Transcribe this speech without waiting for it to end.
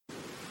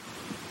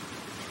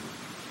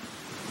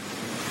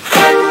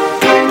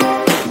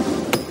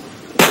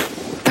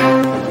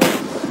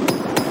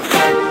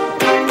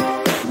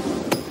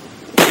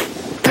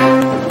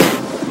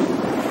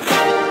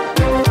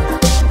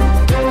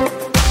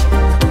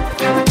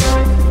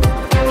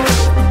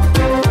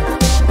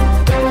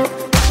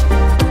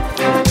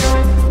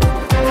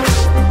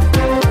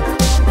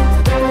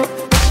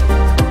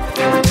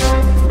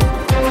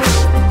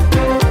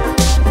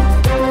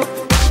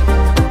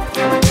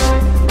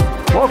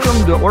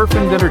welcome to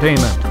Orphaned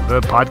Entertainment,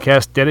 the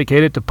podcast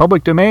dedicated to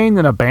public domain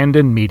and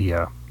abandoned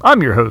media.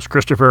 I'm your host,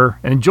 Christopher,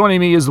 and joining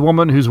me is the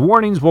woman whose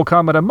warnings will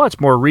come at a much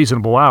more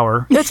reasonable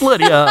hour. It's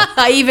Lydia.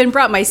 I even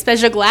brought my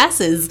special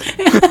glasses.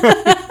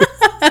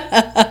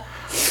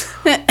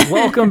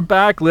 Welcome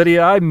back,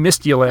 Lydia. I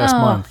missed you last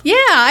month. Yeah,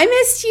 I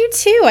missed you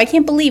too. I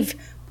can't believe...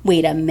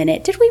 Wait a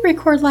minute. Did we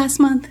record last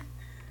month?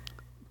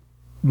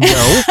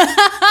 No.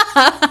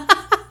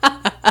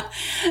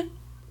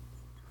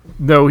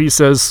 No, he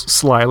says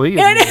slyly.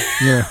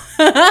 Yeah.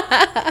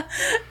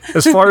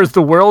 As far as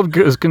the world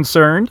is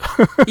concerned.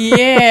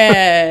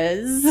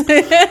 Yes.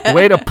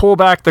 Way to pull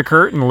back the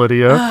curtain,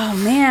 Lydia. Oh,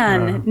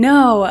 man.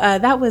 No,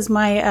 that was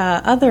my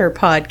other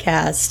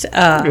podcast.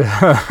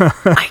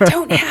 I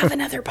don't have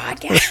another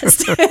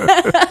podcast.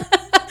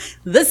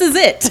 This is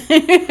it.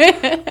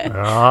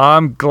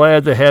 I'm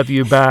glad to have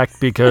you back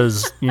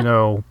because,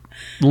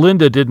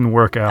 Linda didn't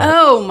work out.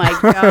 Oh, my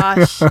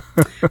gosh.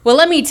 Well,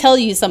 let me tell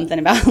you something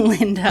about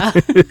Linda.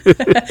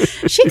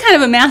 She had kind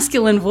of a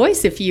masculine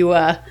voice if you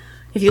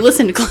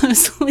listen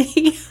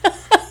closely.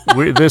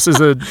 This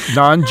is a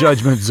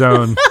non-judgment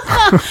zone.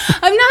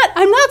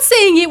 I'm not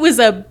saying it was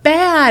a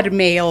bad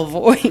male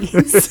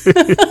voice.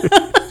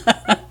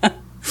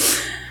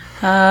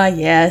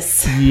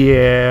 Yes.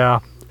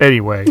 Yeah.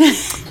 Anyway.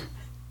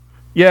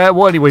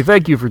 Anyway,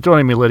 thank you for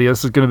joining me, Lydia.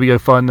 This is going to be a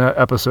fun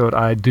episode,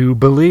 I do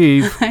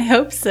believe. I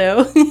hope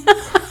so.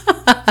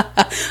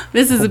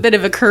 This is a bit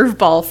of a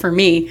curveball for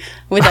me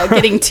without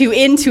getting too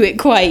into it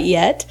quite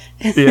yet.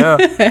 Yeah.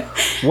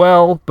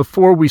 Well,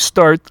 before we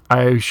start,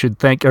 I should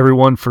thank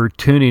everyone for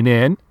tuning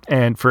in.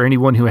 And for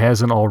anyone who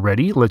hasn't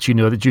already, let you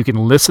know that you can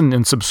listen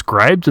and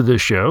subscribe to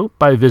this show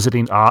by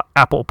visiting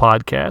Apple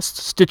Podcasts,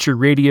 Stitcher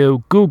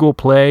Radio, Google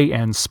Play,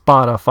 and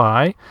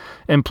Spotify.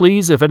 And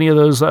please, if any of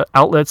those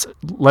outlets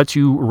let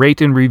you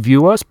rate and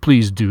review us,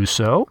 please do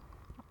so.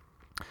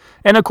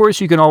 And of course,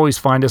 you can always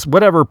find us,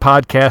 whatever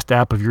podcast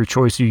app of your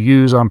choice you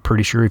use. I'm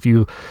pretty sure if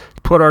you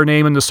put our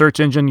name in the search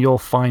engine, you'll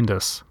find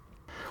us.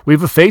 We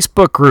have a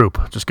Facebook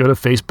group. Just go to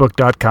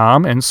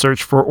facebook.com and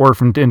search for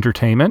Orphaned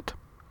Entertainment.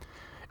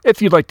 If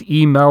you'd like to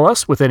email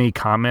us with any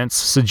comments,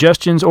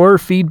 suggestions, or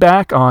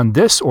feedback on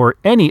this or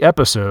any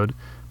episode,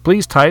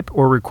 please type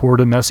or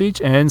record a message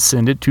and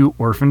send it to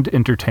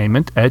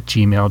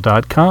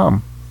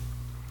orphanedentertainment@gmail.com.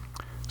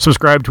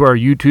 Subscribe to our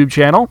YouTube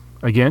channel.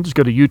 Again, just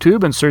go to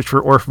YouTube and search for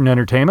Orphaned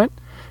Entertainment.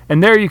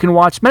 And there you can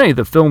watch many of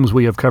the films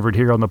we have covered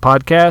here on the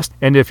podcast.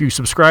 And if you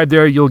subscribe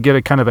there, you'll get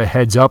a kind of a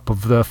heads up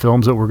of the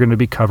films that we're going to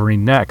be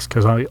covering next.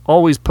 Because I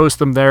always post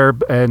them there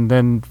and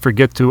then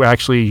forget to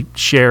actually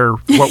share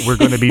what we're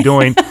going to be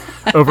doing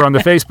over on the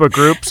Facebook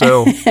group.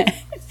 So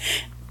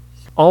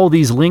all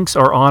these links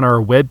are on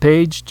our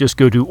webpage. Just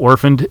go to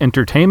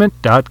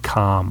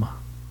orphanedentertainment.com.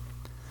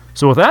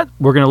 So with that,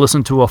 we're going to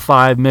listen to a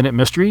 5-minute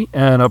mystery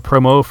and a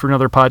promo for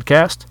another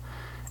podcast.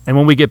 And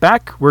when we get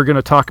back, we're going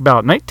to talk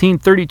about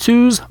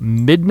 1932's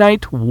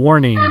Midnight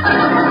Warning.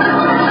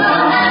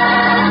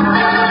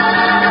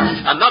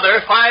 Another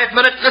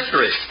 5-minute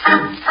mystery.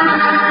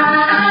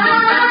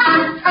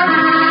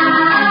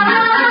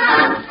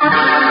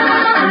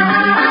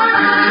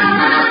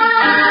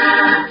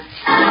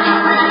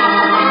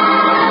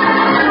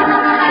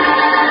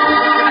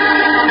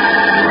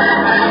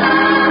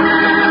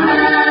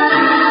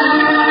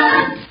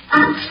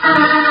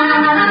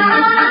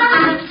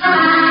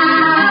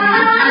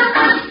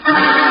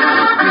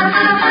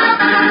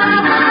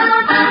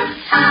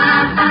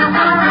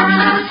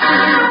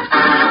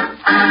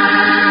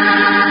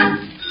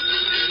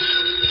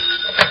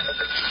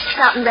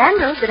 Captain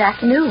Randall, good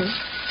afternoon.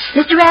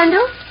 Mr.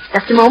 Randall,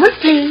 just a moment,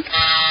 please.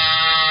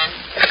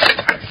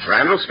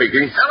 Randall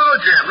speaking. Hello,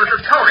 Jim. This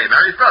is Tony,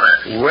 Mary's brother.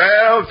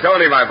 Well,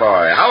 Tony, my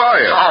boy, how are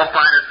you? All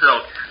fine as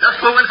silk. Just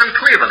flew in from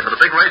Cleveland for the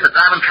big race at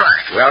Diamond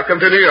Track. Welcome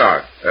to New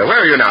York.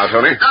 Where are you now,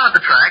 Tony? Down at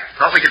the track.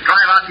 Thought we could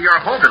drive out to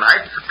your home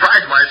tonight and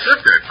surprise my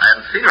sister. I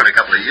haven't seen her in a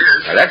couple of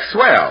years. That's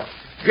swell.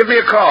 Give me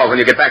a call when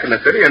you get back in the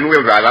city, and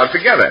we'll drive out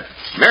together.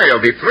 Mary will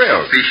be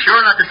thrilled. Be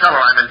sure not to tell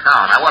her I'm in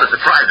town. I want to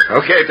surprise her.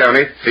 Okay,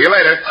 Tony. See you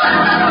later.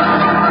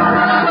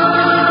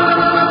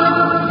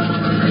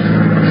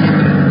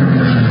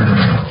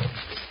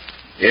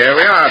 Here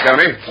we are,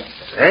 Tony.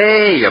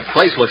 Hey, your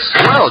place looks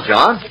swell,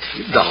 John.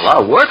 You've done a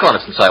lot of work on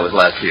it since I was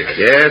last here.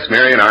 Yes,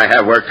 Mary and I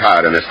have worked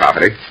hard on this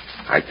property.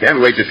 I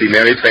can't wait to see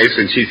Mary's face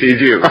when she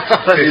sees you.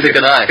 Neither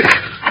can I.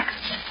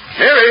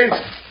 Mary!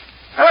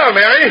 Hello,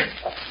 Mary!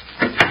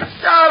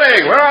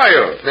 Darling, where are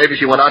you? Maybe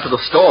she went out to the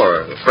store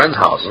or a friend's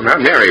house. Well,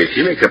 not Mary.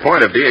 She makes a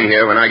point of being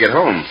here when I get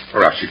home.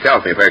 Or else she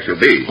tells me where she'll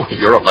be.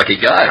 You're a lucky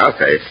guy. I'll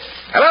say.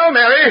 Hello,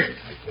 Mary.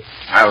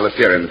 I'll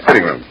appear in the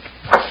sitting room.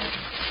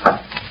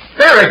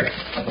 Mary!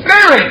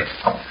 Mary!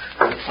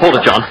 Hold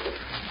it, John.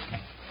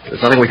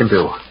 There's nothing we can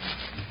do.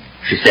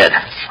 She's dead.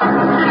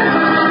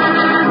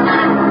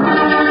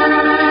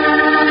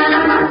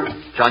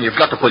 John, you've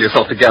got to pull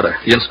yourself together.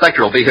 The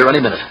inspector will be here any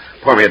minute.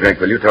 Pour me a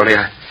drink, will you, Tony?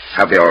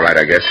 I'll be all right,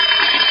 I guess.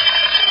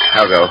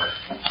 I'll go.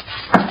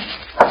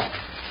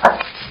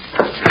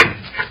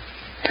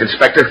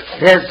 Inspector?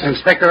 Yes,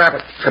 Inspector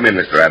Abbott. Come in,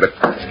 Mr. Abbott.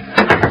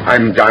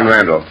 I'm John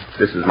Randall.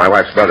 This is my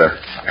wife's brother,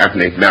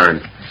 Anthony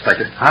Marin.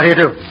 Inspector. How do you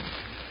do?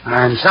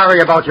 I'm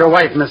sorry about your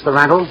wife, Mr.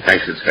 Randall.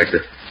 Thanks,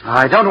 Inspector.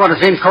 I don't want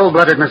to seem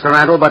cold-blooded, Mr.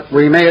 Randall, but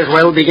we may as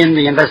well begin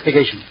the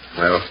investigation.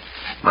 Well,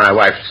 my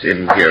wife's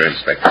in here,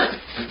 Inspector.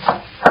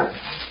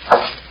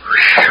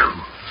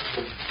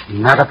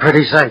 Not a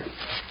pretty sight.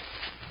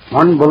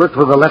 One bullet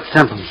through the left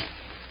temple.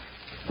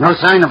 No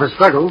sign of a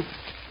struggle.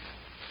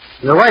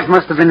 Your wife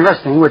must have been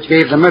resting, which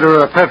gave the murderer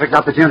a perfect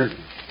opportunity.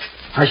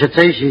 I should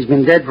say she's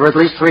been dead for at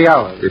least 3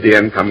 hours. Did the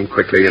end come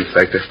quickly,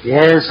 Inspector?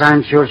 Yes,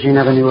 I'm sure she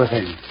never knew a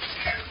thing.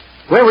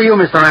 Where were you,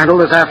 Mr. Randall,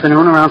 this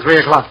afternoon around 3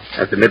 o'clock?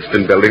 At the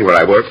Midston building where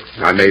I work.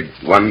 I made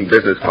one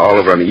business call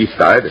over on the east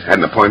side. Had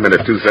an appointment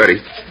at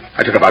 2:30.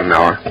 I took about an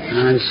hour.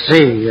 I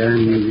see.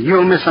 And you,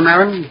 Mr.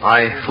 Marin?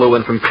 I flew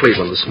in from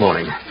Cleveland this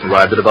morning.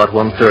 Arrived at about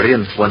 1:30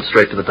 and went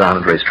straight to the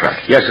Diamond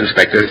Racetrack. Yes,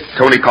 Inspector.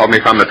 Tony called me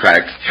from the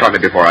track shortly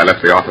before I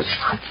left the office.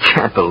 I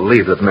can't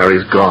believe that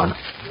Mary's gone.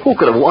 Who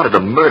could have wanted to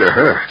murder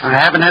her? I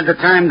haven't had the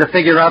time to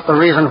figure out the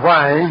reason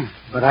why,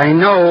 but I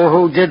know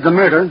who did the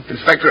murder.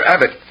 Inspector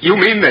Abbott, you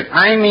mean that...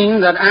 I mean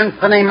that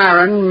Anthony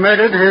Marin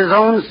murdered his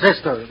own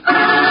sister.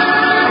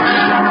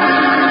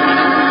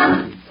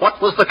 What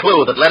was the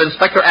clue that led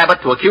Inspector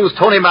Abbott to accuse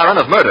Tony Marin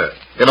of murder?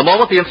 In a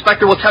moment, the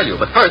inspector will tell you,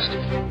 but first...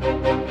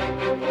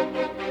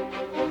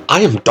 I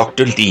am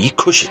Dr. Lee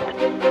Cushing.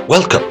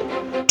 Welcome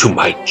to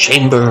my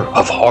Chamber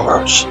of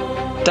Horrors.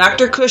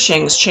 Dr.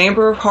 Cushing's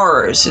Chamber of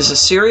Horrors is a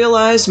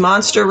serialized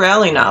monster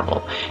rally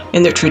novel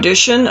in the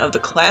tradition of the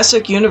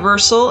classic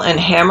Universal and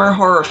Hammer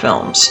horror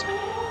films.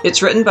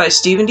 It's written by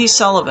Stephen D.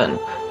 Sullivan,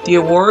 the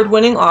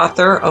award-winning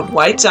author of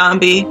White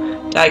Zombie,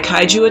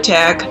 Daikaiju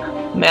Attack,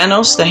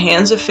 Manos, The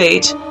Hands of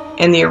Fate,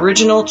 and the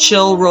original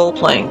Chill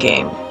role-playing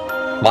game.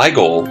 My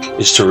goal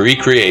is to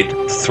recreate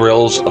the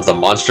thrills of the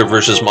Monster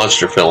vs.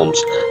 Monster films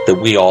that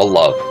we all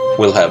love.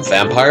 We'll have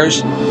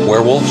vampires,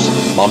 werewolves,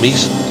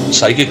 mummies,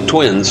 psychic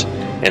twins,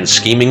 and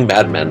scheming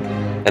madmen,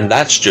 and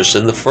that's just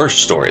in the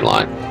first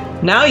storyline.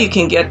 Now you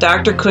can get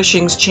Dr.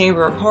 Cushing's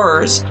Chamber of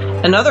Horrors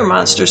and other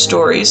monster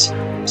stories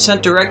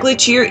sent directly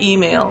to your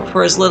email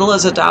for as little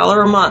as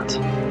 $1 a month.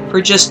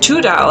 For just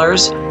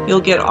 $2, you'll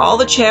get all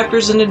the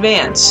chapters in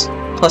advance,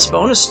 plus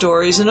bonus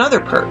stories and other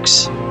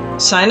perks.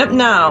 Sign up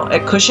now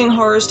at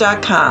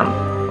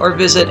CushingHorrors.com or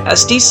visit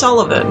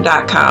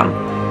SDSullivan.com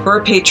for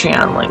a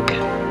Patreon link.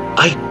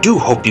 I do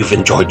hope you've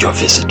enjoyed your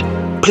visit.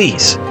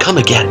 Please come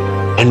again,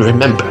 and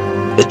remember,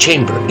 the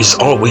Chamber is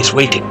always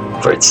waiting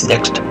for its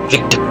next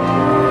victim.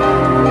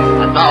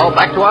 And now,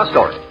 back to our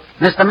story.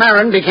 Mr.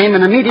 Marin became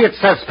an immediate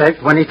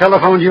suspect when he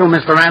telephoned you,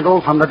 Mr.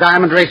 Randall, from the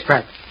Diamond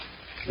Racetrack.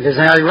 It is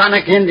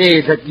ironic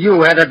indeed that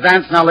you had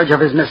advance knowledge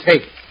of his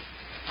mistake.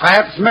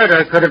 Perhaps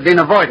murder could have been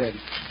avoided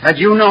had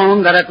you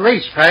known that at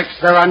racetracks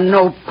there are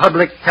no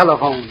public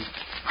telephones.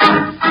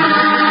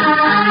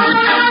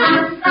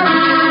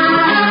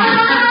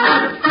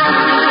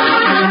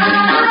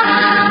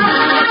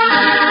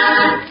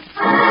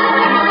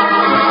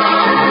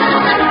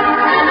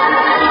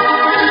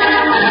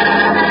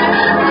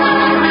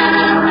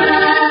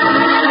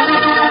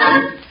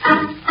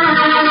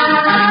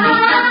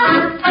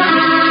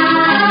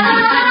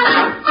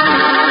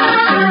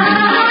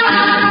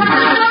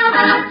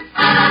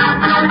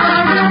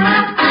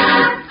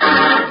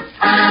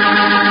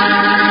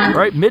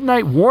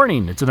 Midnight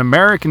Warning. It's an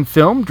American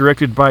film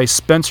directed by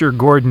Spencer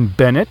Gordon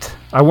Bennett.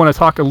 I want to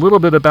talk a little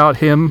bit about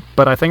him,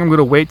 but I think I'm going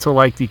to wait till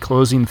the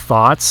closing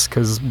thoughts,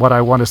 because what I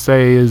want to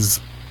say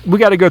is we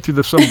got to go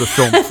through some of the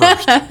film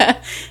first.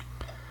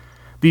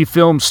 The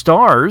film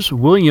stars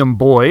William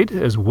Boyd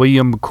as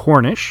William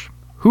Cornish,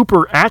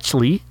 Hooper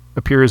Atchley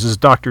appears as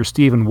Dr.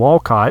 Stephen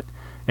Walcott,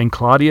 and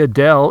Claudia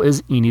Dell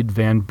as Enid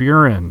Van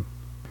Buren.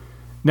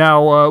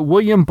 Now,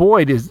 William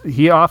Boyd,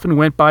 he often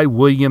went by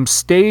William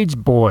Stage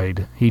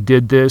Boyd. He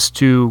did this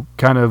to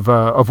kind of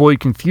avoid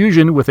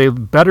confusion with a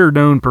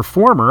better-known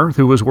performer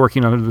who was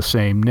working under the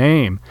same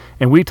name.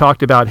 And we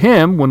talked about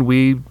him when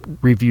we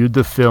reviewed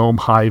the film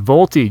High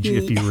Voltage,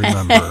 if you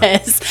remember.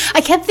 Yes.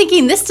 I kept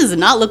thinking, this does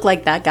not look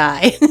like that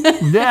guy.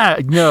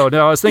 No,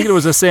 I was thinking it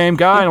was the same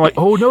guy. And I'm like,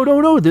 oh,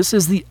 no, this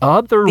is the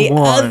other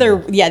one.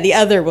 The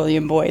other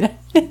William Boyd.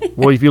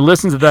 Well, if you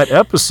listen to that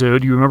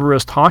episode, you remember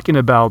us talking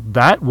about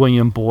that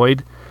William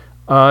Boyd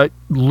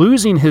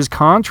losing his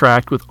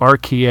contract with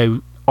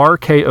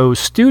RKO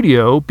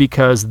Studio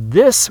because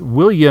this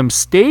William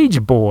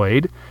Stage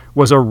Boyd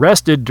was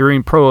arrested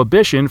during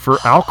Prohibition for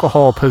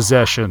alcohol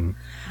possession.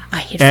 I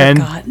had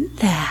forgotten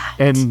that.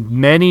 And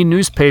many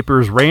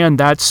newspapers ran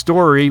that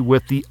story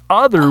with the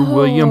other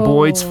William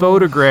Boyd's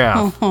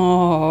photograph.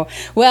 Oh,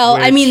 well,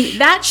 I mean,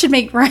 that should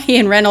make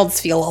Ryan Reynolds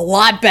feel a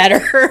lot better.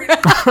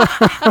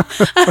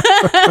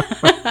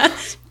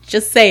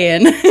 Just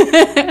saying.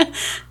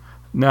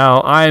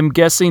 Now, I'm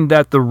guessing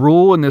that the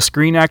rule in the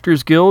Screen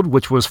Actors Guild,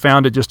 which was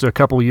founded just a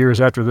couple years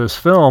after this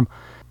film,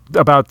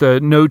 about the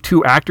no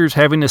two actors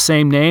having the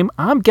same name,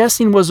 I'm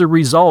guessing was a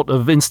result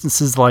of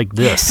instances like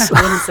this.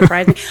 That wouldn't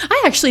surprise me.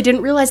 I actually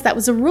didn't realize that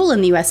was a rule in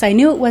the U.S. I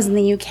knew it was in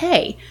the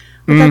U.K.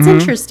 But that's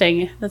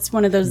interesting. That's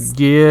one of those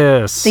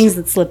things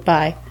that slipped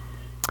by.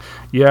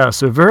 Yeah,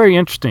 so very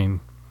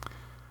interesting.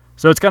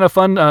 So it's kind of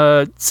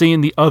fun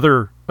seeing the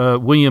other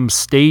William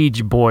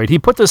Stage Boyd. He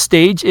put the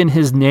stage in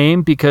his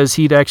name because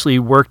he'd actually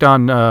worked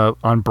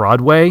on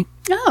Broadway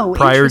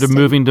prior to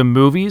moving to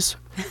movies.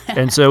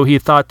 And so he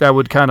thought that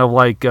would kind of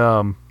like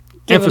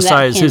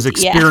emphasize his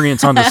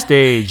experience on the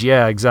stage.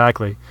 Yeah,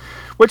 exactly.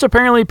 Which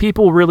apparently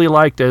people really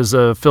liked as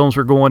films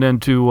were going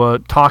into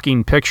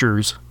talking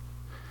pictures.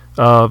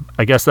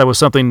 I guess that was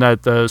something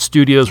that the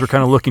studios were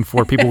kind of looking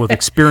for, people with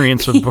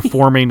experience of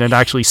performing and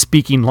actually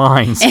speaking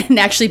lines. And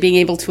actually being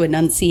able to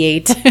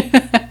enunciate.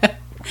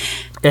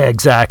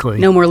 Exactly.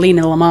 No more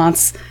Lena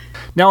Lamont.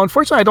 Now,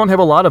 unfortunately, I don't have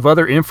a lot of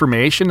other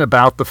information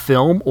about the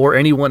film or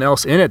anyone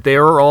else in it. They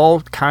are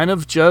all kind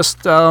of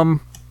just,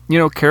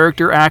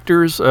 character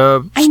actors,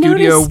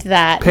 studio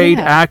paid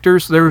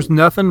actors. There's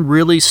nothing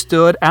really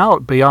stood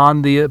out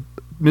beyond the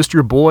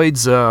Mr.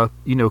 Boyd's,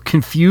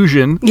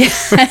 confusion.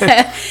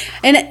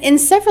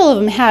 And several of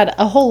them had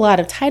a whole lot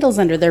of titles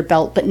under their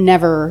belt, but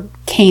never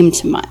came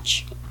to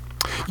much.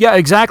 Yeah,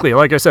 exactly.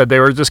 Like I said, they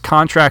were just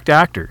contract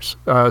actors.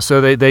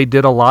 So they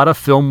did a lot of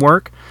film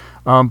work,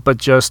 but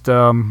just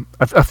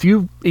a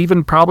few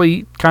even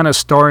probably kind of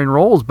starring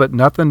roles, but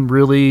nothing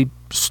really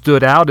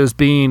stood out as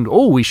being,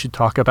 we should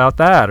talk about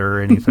that or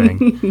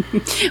anything.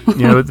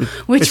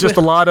 It's just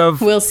a lot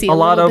of, we'll see a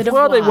lot of, they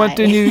went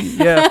to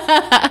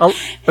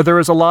there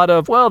was a lot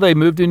of, they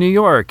moved to New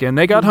York and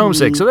they got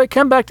homesick, so they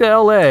came back to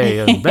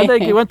LA and then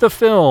they went to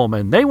film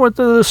and they went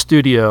to the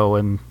studio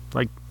and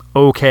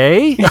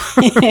okay.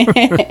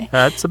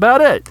 That's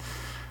about it.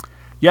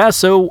 Yeah,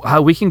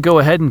 so we can go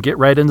ahead and get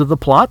right into the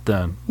plot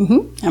then.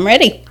 Mm-hmm. I'm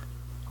ready.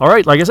 All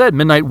right, like I said,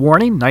 Midnight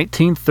Warning,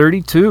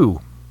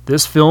 1932.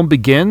 This film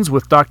begins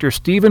with Dr.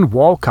 Stephen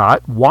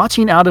Walcott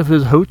watching out of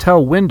his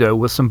hotel window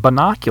with some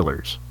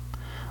binoculars.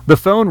 The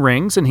phone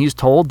rings and he's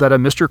told that a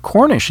Mr.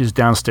 Cornish is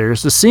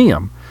downstairs to see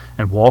him,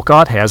 and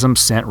Walcott has him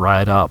sent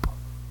right up.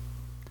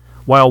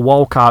 While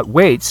Walcott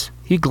waits,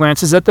 he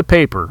glances at the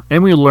paper,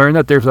 and we learn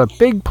that there's a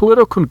big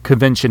political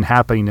convention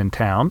happening in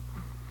town.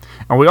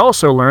 And we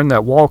also learn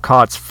that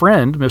Walcott's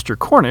friend, Mr.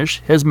 Cornish,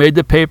 has made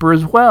the paper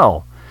as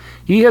well.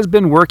 He has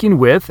been working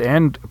with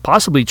and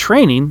possibly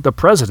training the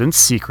president's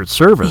Secret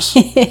Service.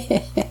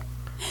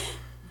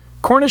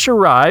 Cornish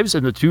arrives,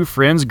 and the two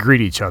friends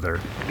greet each other.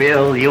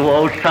 Bill, you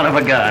old son of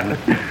a gun.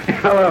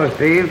 Hello,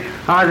 Steve.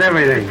 How's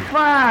everything?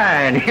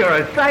 Fine. You're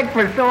a sight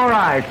for sore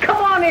eyes. Come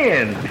on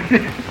in.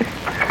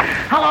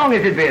 How long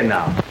has it been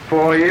now?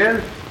 4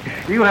 years.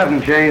 You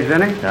haven't changed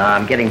any.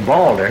 I'm getting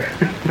balder.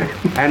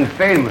 And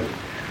famous.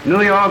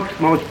 New York's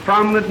most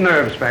prominent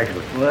nerve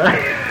specialist. Well,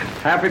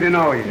 happy to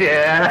know you.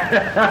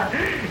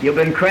 Yeah. You've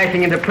been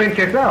crashing into print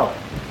yourself.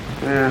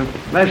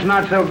 That's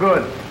not so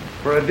good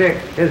for a dick,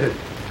 is it?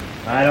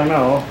 I don't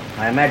know.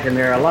 I imagine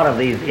there are a lot of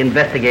these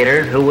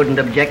investigators who wouldn't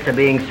object to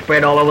being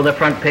spread all over the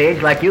front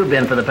page like you've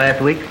been for the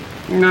past week.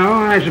 No,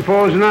 I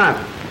suppose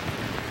not.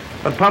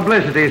 But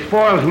publicity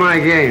spoils my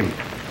game.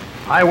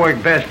 I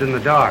work best in the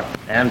dark.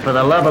 And for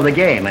the love of the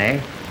game, eh?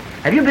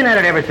 Have you been at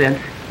it ever since?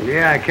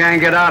 Yeah, I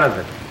can't get out of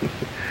it.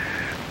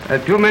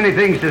 Too many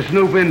things to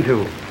snoop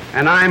into,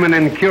 and I'm an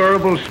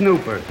incurable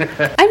snooper.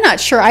 I'm not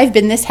sure I've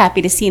been this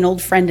happy to see an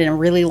old friend in a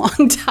really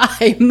long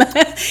time.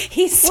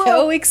 He's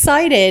so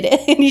excited,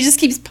 and he just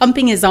keeps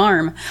pumping his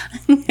arm.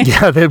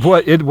 Yeah,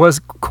 it was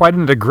quite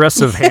an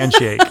aggressive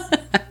handshake.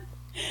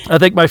 I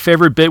think my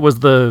favorite bit was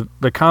the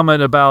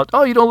comment about,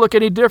 you don't look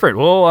any different.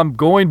 Well, I'm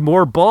going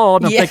more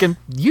bald. I'm thinking,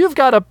 you've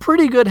got a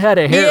pretty good head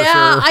of hair,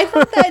 yeah, sir. I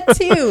thought that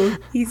too.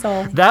 He's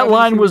all that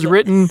line was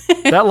written.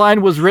 That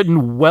line was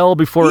written well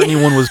before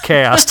anyone was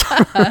cast.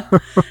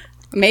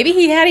 Maybe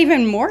he had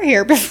even more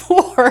hair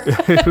before.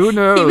 Who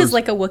knows? He was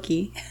like a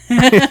Wookiee.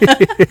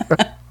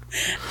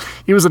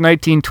 He was a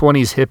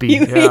 1920s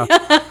hippie.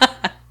 Yeah.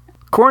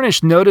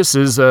 Cornish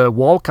notices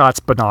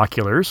Walcott's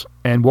binoculars,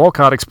 and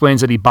Walcott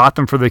explains that he bought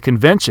them for the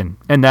convention,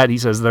 and that he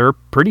says they're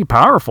pretty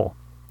powerful.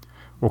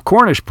 Well,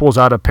 Cornish pulls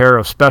out a pair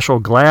of special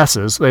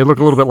glasses. They look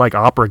a little bit like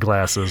opera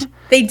glasses.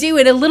 They do,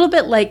 and a little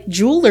bit like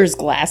jeweler's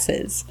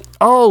glasses.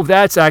 Oh,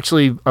 that's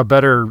actually a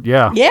better,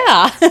 yeah.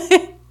 Yeah.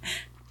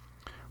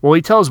 Well,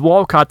 he tells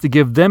Walcott to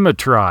give them a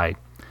try.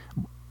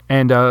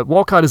 And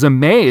Walcott is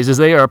amazed as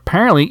they are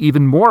apparently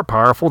even more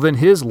powerful than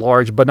his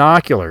large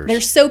binoculars.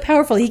 They're so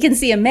powerful. He can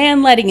see a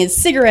man lighting his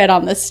cigarette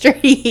on the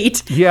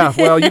street. Yeah,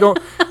 well, you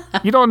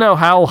don't know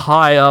how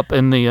high up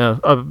in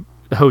the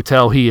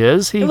hotel he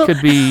is. He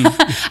could be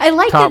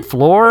top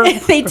floor.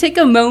 They took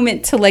a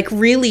moment to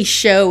really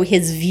show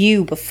his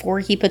view before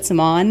he puts them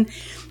on.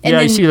 And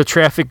you see the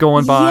traffic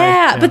going by.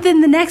 Yeah, but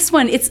then the next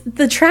one, it's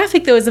the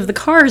traffic, though, is of the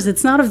cars.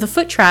 It's not of the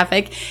foot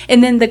traffic.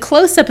 And then the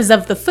close-up is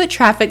of the foot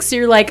traffic. So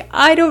you're like,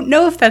 I don't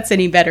know if that's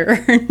any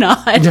better or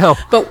not. No.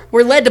 But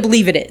we're led to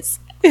believe it is.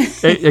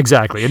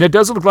 Exactly. And it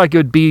doesn't look like it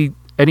would be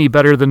any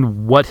better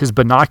than what his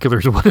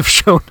binoculars would have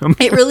shown him.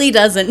 It really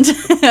doesn't.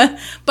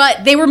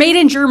 But they were made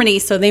in Germany,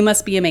 so they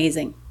must be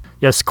amazing.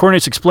 Yes,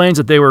 Cornish explains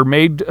that they were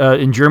made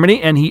in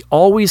Germany, and he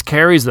always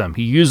carries them.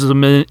 He uses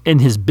them in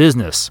his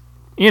business.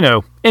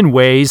 In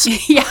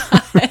ways. Yeah.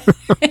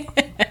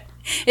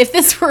 If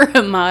this were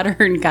a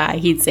modern guy,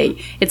 he'd say,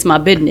 "It's my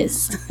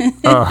business.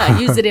 I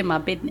use it in my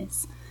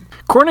business."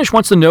 Cornish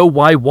wants to know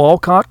why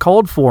Walcott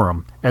called for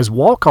him, as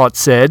Walcott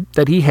said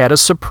that he had a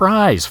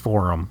surprise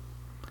for him.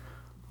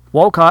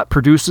 Walcott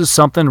produces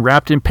something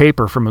wrapped in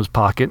paper from his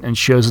pocket and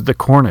shows it to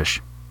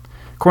Cornish.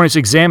 Cornish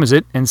examines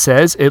it and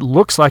says it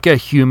looks like a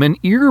human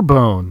ear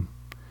bone.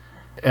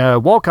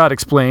 Walcott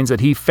explains that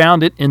he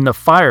found it in the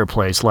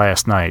fireplace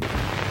last night.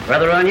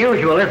 Rather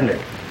unusual, isn't it?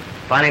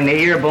 Finding the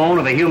ear bone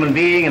of a human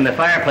being in the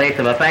fireplace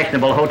of a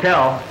fashionable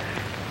hotel.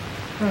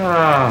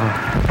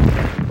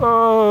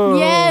 Oh.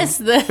 Yes,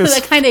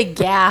 the kind of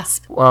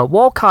gasp.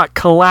 Walcott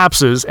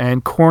collapses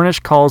and Cornish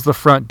calls the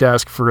front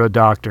desk for a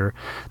doctor.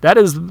 That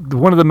is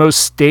one of the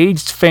most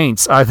staged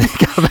faints I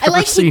think I've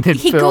ever seen in film.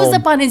 He goes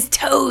up on his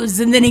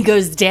toes and then he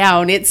goes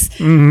down. It's,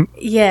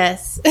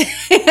 yes.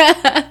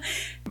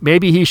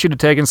 Maybe he should have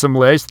taken some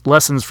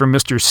lessons from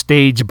Mr.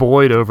 Stage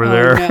Boyd over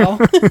there. No.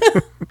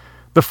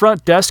 The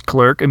front desk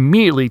clerk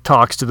immediately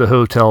talks to the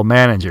hotel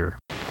manager.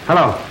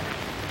 Hello.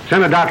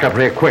 Send a doctor up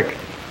here quick.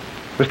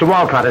 Mr.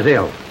 Walcott is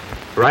ill.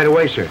 Right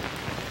away, sir.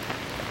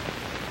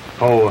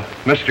 Oh,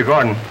 Mr.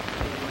 Gordon.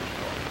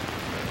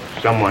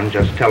 Someone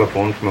just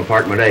telephoned from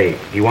apartment A.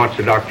 He wants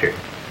a doctor.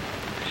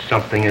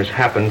 Something has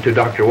happened to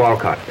Dr.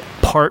 Walcott.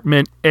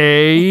 Apartment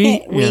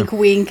A? Wink,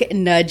 wink,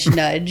 nudge,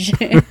 nudge.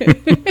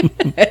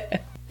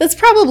 That's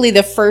probably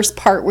the first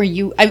part where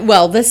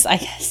I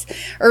guess,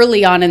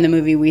 early on in the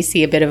movie, we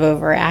see a bit of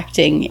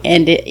overacting,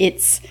 and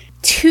it's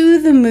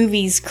to the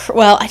movie's,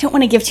 I don't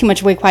want to give too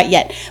much away quite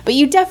yet, but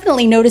you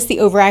definitely notice the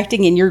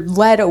overacting and you're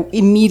led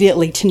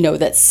immediately to know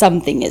that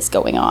something is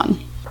going on.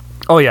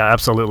 Oh, yeah,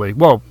 absolutely.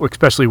 Well,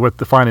 especially with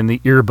finding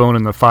the ear bone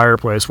in the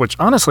fireplace, which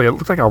honestly, it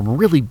looks like a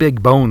really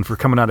big bone for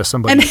coming out of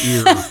somebody's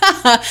ear.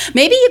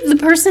 Maybe if the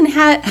person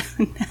had,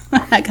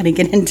 I'm not going to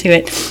get into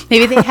it,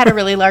 maybe they had a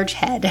really large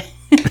head.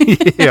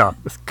 Yeah,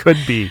 this could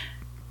be.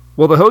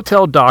 Well, the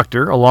hotel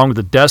doctor, along with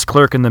the desk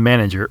clerk and the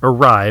manager,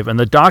 arrive, and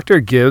the doctor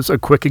gives a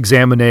quick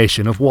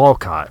examination of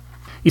Walcott.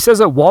 He says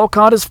that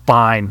Walcott is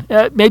fine,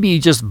 maybe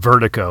just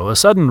vertigo, a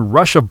sudden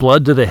rush of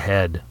blood to the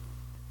head.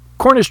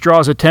 Cornish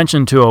draws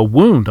attention to a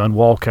wound on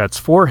Walcott's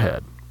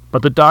forehead,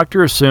 but the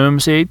doctor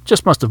assumes he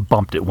just must have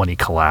bumped it when he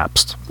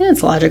collapsed. Yeah,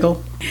 it's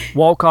logical.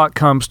 Walcott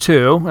comes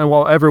to, and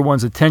while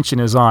everyone's attention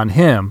is on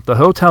him, the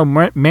hotel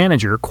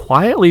manager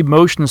quietly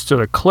motions to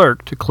the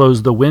clerk to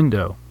close the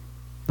window.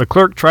 The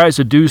clerk tries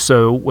to do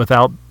so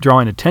without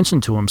drawing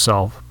attention to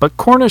himself, but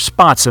Cornish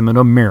spots him in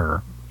a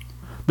mirror.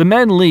 The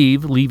men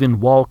leave, leaving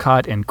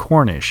Walcott and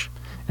Cornish,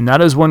 and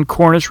that is when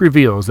Cornish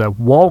reveals that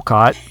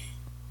Walcott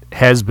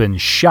has been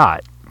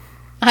shot.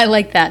 I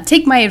like that.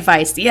 Take my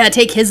advice. Yeah,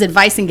 take his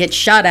advice and get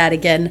shot at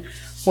again.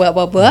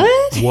 What?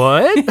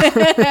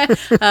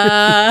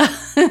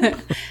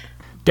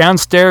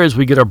 Downstairs,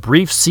 we get a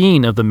brief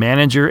scene of the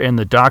manager and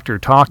the doctor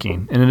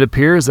talking, and it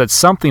appears that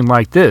something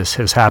like this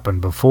has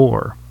happened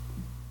before.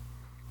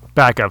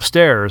 Back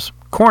upstairs,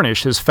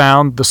 Cornish has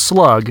found the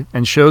slug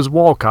and shows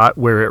Walcott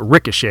where it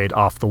ricocheted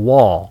off the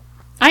wall.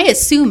 I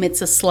assume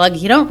it's a slug.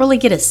 You don't really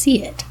get to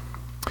see it.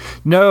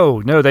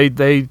 No,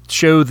 they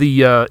show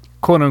the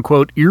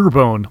quote-unquote ear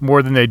bone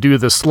more than they do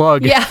the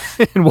slug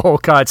in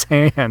Walcott's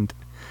hand.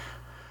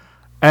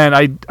 And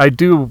I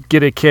do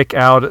get a kick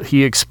out.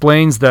 He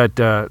explains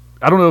that,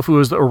 I don't know if it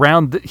was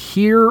around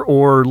here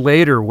or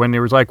later when it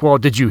was like, well,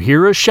 did you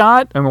hear a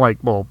shot? And I'm like,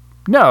 well,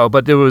 no,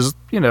 but there was,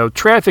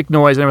 traffic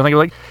noise and everything.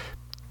 Like,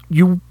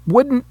 you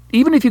wouldn't,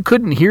 even if you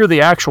couldn't hear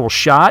the actual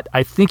shot,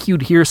 I think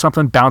you'd hear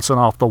something bouncing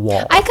off the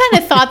wall. I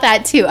kind of thought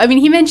that too. I mean,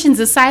 he mentions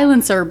a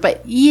silencer,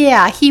 but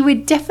yeah, he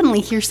would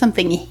definitely hear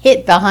something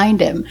hit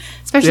behind him,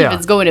 especially if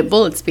it's going at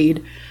bullet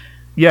speed.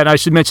 Yeah, and I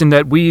should mention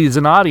that we as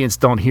an audience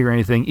don't hear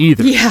anything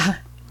either. Yeah.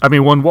 I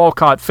mean, when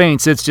Walcott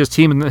faints, it's just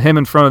him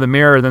in front of the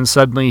mirror, then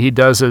suddenly he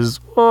does his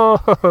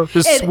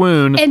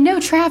swoon. And no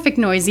traffic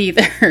noise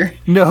either.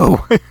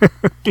 No.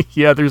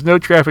 Yeah, there's no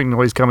traffic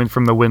noise coming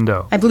from the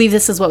window. I believe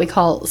this is what we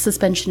call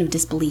suspension of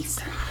disbelief.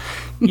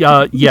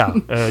 Yeah.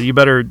 You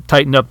better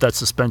tighten up that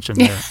suspension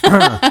there.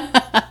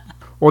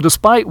 Well,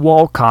 despite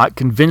Walcott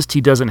convinced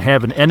he doesn't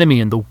have an enemy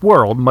in the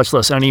world, much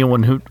less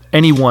anyone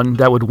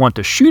that would want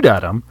to shoot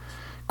at him,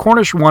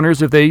 Cornish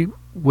wonders if they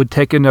would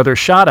take another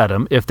shot at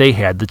him if they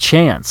had the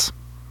chance.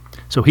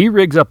 So he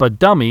rigs up a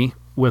dummy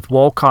with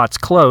Walcott's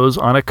clothes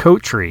on a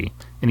coat tree,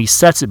 and he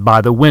sets it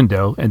by the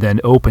window and then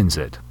opens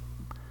it.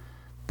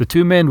 The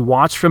two men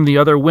watch from the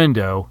other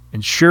window,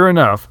 and sure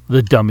enough,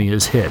 the dummy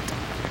is hit.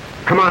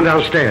 Come on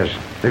downstairs.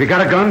 Have you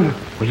got a gun?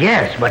 Well,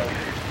 yes, but...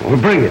 Well,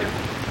 bring it.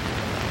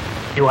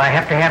 Do I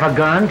have to have a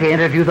gun to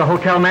interview the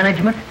hotel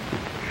management?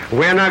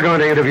 We're not going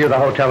to interview the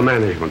hotel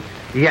management.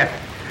 Yet.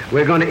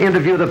 We're going to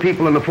interview the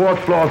people in the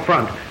 4th floor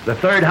front, the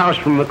 3rd house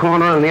from the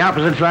corner on the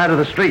opposite side of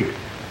the street.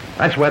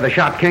 That's where the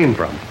shot came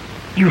from.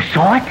 You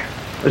saw it?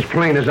 As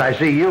plain as I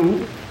see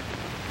you.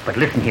 But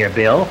listen here,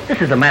 Bill.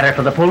 This is a matter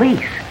for the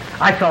police.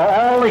 I saw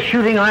all the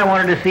shooting I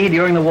wanted to see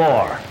during the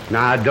war.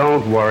 Now,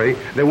 don't worry.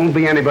 There won't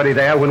be anybody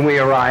there when we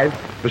arrive.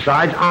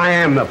 Besides, I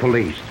am the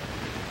police.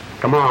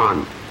 Come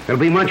on. It'll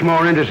be much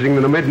more interesting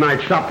than a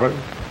midnight supper.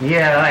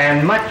 Yeah,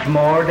 and much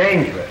more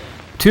dangerous.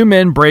 Two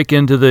men break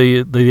into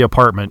the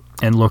apartment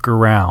and look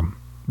around.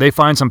 They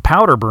find some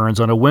powder burns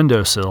on a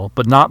windowsill,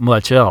 but not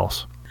much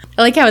else.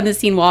 I like how in the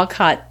scene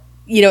Walcott,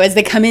 as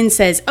they come in,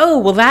 says, "Oh,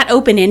 will that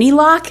open any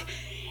lock?"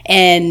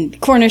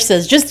 And Cornish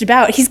says, "Just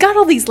about." He's got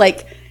all these,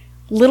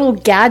 little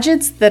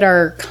gadgets that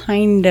are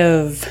kind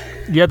of...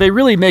 Yeah, they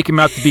really make him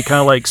out to be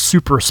kind of like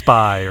super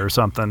spy or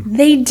something.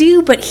 They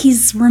do, but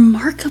he's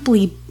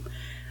remarkably...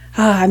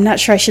 I'm not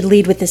sure I should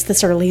lead with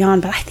this early on,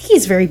 but I think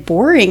he's very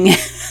boring.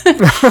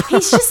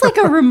 He's just like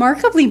a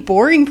remarkably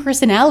boring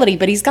personality,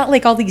 but he's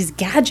got all these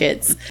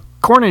gadgets.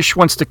 Cornish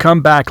wants to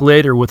come back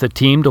later with a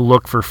team to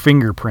look for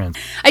fingerprints.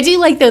 I do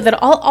like, though, that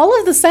all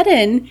of a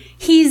sudden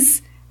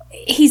he's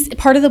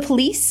part of the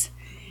police.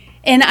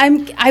 And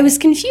I was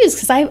confused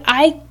because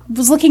I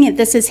was looking at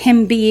this as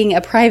him being a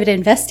private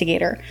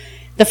investigator.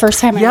 The first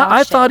time I watched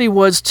I thought he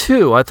was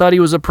too. I thought he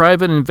was a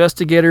private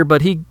investigator,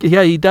 but he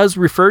does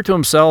refer to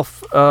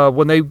himself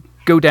when they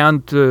go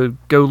down to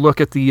go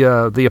look at the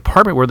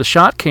apartment where the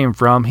shot came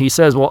from. He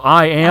says, "Well,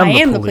 I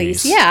am the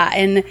police." Yeah,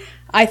 and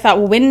I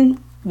thought, well,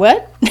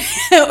 what?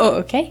 Oh,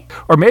 okay.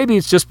 Or maybe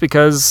it's just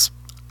because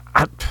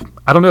I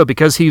don't know,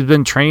 because he's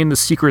been trained in the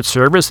Secret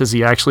Service. Is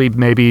he actually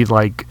maybe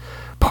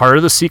part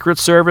of the Secret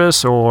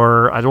Service?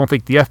 Or I don't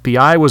think the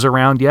FBI was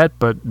around yet,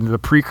 but the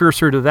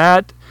precursor to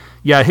that.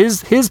 Yeah,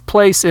 his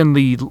place in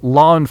the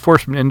law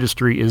enforcement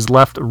industry is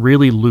left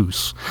really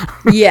loose.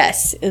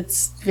 Yes,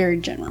 it's very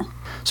general.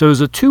 So as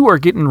the two are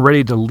getting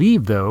ready to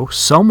leave, though,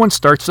 someone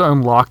starts to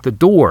unlock the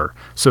door,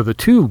 so the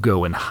two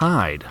go and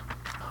hide.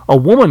 A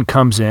woman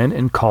comes in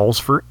and calls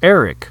for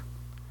Eric.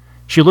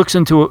 She looks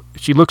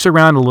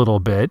around a little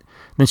bit,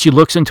 then she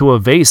looks into a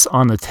vase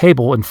on the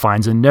table and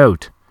finds a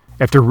note.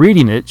 After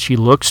reading it, she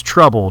looks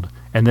troubled,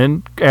 and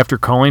then, after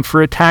calling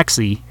for a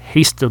taxi,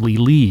 hastily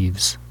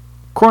leaves.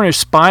 Cornish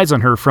spies on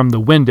her from the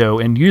window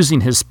and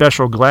using his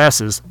special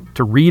glasses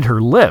to read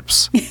her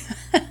lips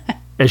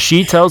as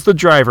she tells the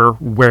driver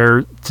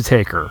where to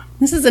take her.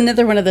 This is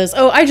another one of those,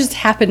 I just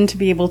happen to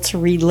be able to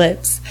read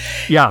lips.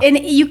 Yeah. And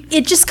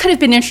it just could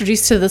have been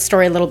introduced to the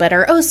story a little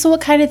better. So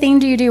what kind of thing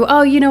do you do?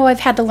 I've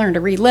had to learn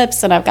to read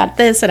lips, and I've got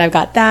this and I've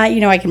got that.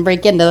 I can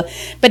break into...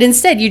 But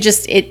instead,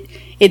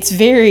 it's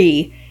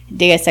very...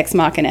 Deus Ex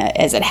Machina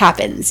as it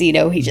happens,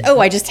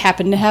 I just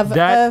happen to have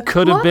that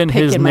could have been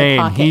his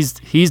name. He's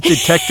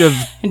Detective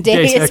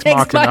Deus Ex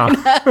Machina.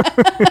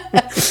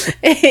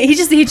 He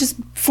just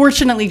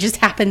fortunately just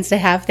happens to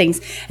have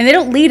things, and they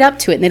don't lead up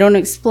to it, and they don't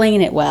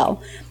explain it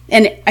well.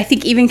 And I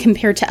think even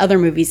compared to other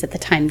movies at the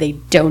time, they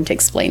don't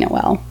explain it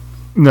well.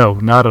 No,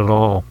 not at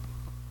all.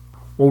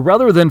 Well,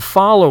 rather than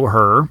follow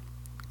her,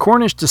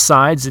 Cornish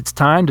decides it's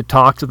time to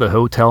talk to the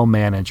hotel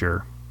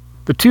manager.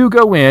 The two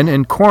go in,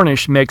 and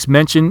Cornish makes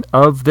mention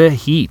of the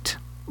heat.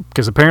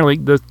 Because apparently,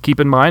 keep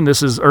in mind,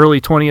 this is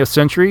early 20th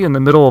century in the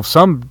middle of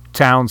some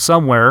town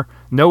somewhere,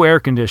 no air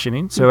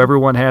conditioning, so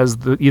everyone has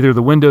either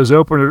the windows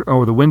open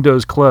or the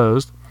windows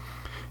closed.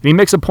 And he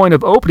makes a point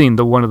of opening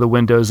one of the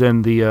windows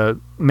in the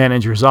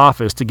manager's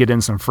office to get in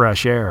some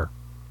fresh air.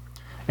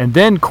 And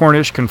then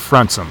Cornish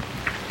confronts him.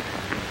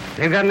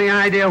 You got any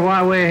idea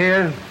why we're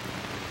here?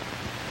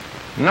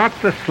 Not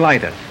the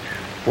slightest.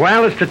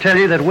 Well, it's to tell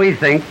you that we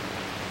think,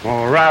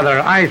 or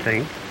rather I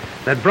think,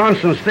 that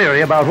Bronson's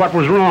theory about what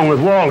was wrong with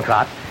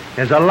Walcott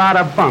is a lot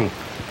of bunk.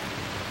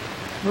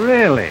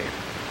 Really?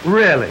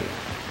 Really.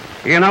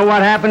 You know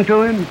what happened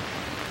to him?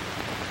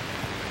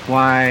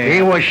 Why...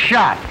 He was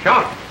shot.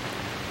 Shot?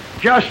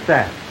 Just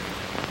that.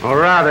 Or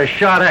rather,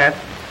 shot at.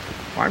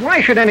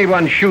 Why should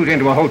anyone shoot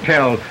into a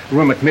hotel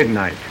room at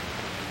midnight?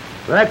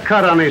 That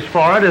cut on his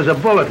forehead is a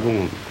bullet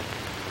wound.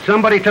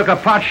 Somebody took a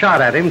pot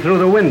shot at him through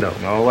the window.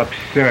 Oh,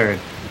 absurd.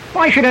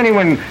 Why should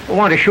anyone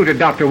want to shoot at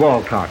Dr.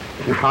 Walcott?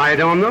 I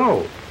don't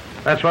know.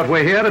 That's what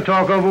we're here to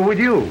talk over with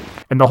you.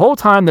 And the whole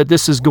time that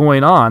this is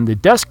going on, the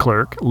desk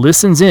clerk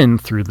listens in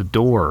through the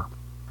door.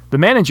 The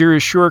manager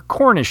is sure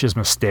Cornish is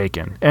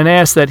mistaken and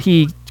asks that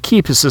he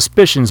keep his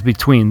suspicions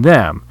between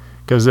them,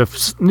 because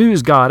if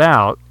news got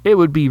out, it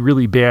would be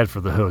really bad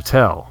for the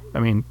hotel.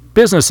 I mean,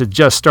 business had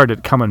just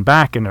started coming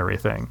back and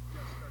everything.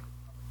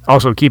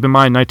 Also, keep in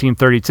mind,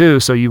 1932,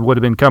 so you would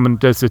have been coming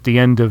just at the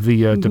end of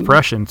the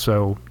Depression.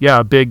 So, yeah,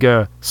 a big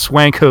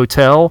swank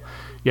hotel.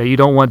 Yeah, you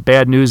don't want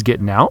bad news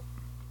getting out.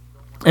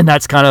 And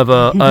that's kind of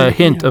a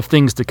hint of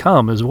things to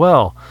come as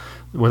well,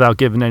 without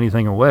giving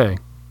anything away.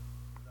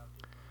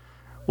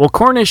 Well,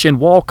 Cornish and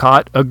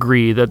Walcott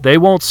agree that they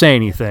won't say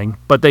anything,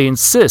 but they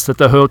insist that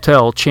the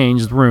hotel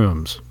change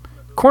rooms.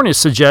 Cornish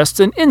suggests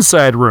an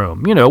inside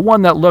room,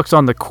 one that looks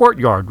on the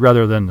courtyard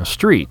rather than the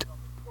street.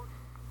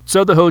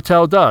 So the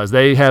hotel does.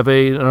 They have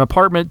an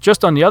apartment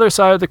just on the other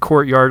side of the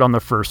courtyard on the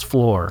first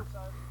floor.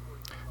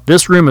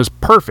 This room is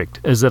perfect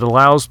as it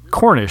allows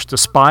Cornish to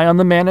spy on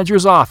the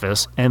manager's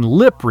office and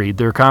lip read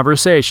their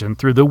conversation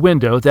through the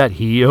window that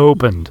he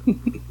opened.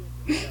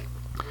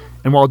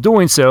 And while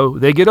doing so,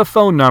 they get a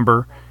phone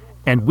number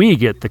and we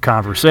get the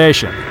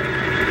conversation.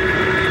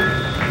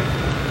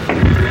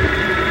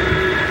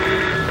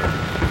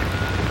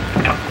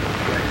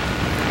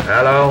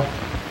 Hello?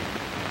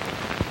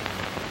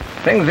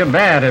 Things are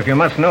bad, if you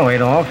must know,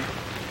 Adolf.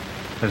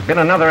 There's been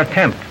another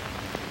attempt.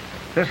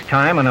 This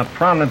time on a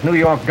prominent New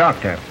York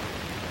doctor.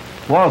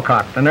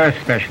 Walcott, the nurse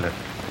specialist.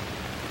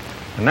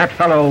 And that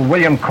fellow,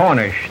 William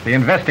Cornish, the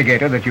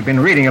investigator that you've been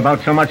reading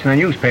about so much in the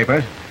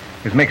newspapers,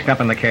 is mixed up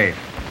in the case.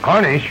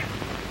 Cornish?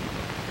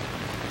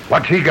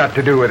 What's he got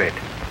to do with it?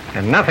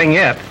 And nothing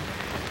yet.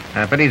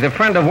 But he's a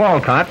friend of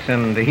Walcott's,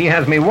 and he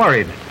has me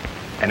worried.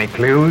 Any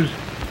clues?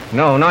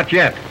 No, not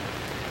yet.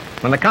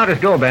 When the Countess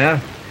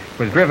d'Aubert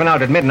was driven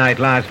out at midnight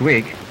last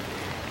week,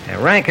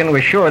 Rankin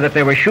was sure that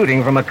they were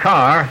shooting from a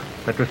car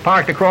that was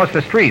parked across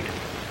the street.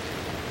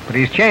 But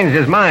he's changed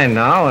his mind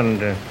now,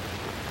 and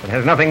it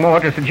has nothing more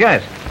to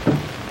suggest.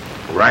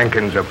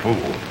 Rankin's a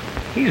fool.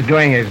 He's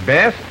doing his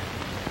best.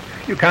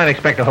 You can't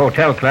expect a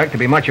hotel clerk to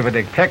be much of a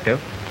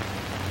detective.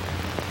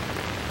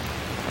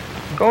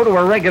 Go to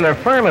a regular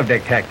firm of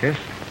detectives.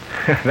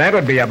 That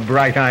would be a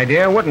bright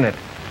idea, wouldn't it?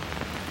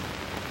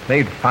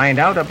 They'd find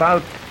out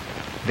about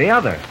the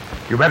other.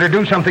 You better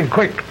do something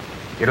quick.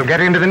 It'll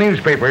get into the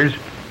newspapers.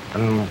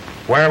 And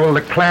where will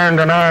the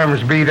Clarendon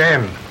Arms be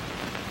then?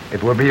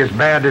 It will be as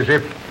bad as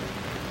if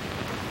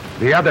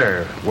the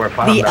other were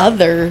found The out.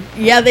 other?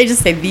 Yeah, they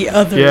just say the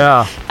other.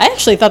 Yeah. I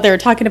actually thought they were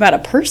talking about a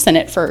person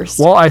at first.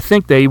 Well, I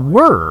think they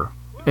were.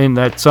 And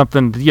that's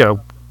something,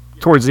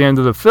 towards the end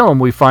of the film,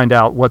 we find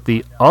out what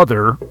the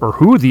other, or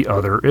who the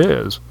other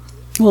is.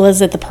 Well,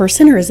 is it the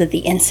person, or is it the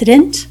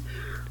incident?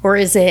 Or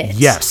is it...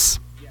 Yes.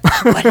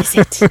 What is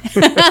it?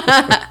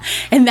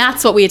 And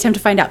that's what we attempt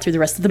to find out through the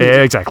rest of the movie.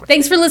 Exactly.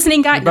 Thanks for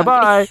listening, guys.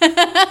 Bye-bye.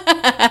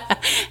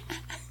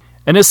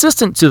 An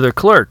assistant to the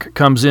clerk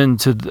comes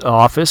into the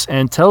office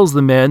and tells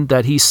the men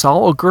that he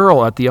saw a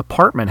girl at the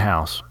apartment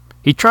house.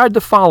 He tried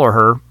to follow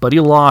her, but he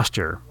lost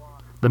her.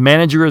 The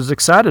manager is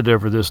excited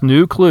over this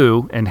new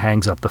clue and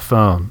hangs up the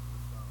phone.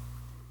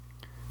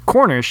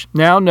 Cornish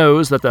now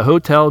knows that the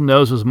hotel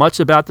knows as much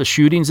about the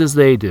shootings as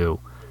they do,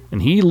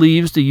 and he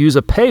leaves to use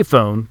a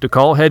payphone to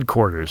call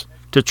headquarters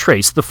to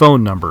trace the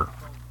phone number.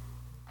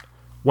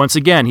 Once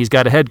again, he's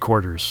got a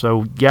headquarters,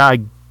 so yeah.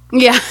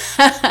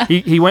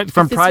 He went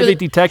from private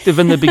detective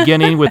in the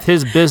beginning with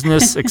his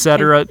business,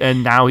 etc.,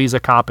 and now he's a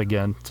cop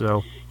again.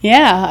 So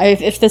yeah,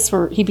 if this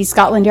were, he'd be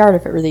Scotland Yard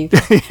if it were the.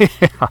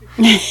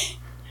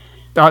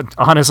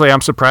 Honestly, I'm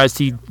surprised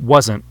he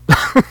wasn't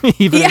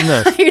even in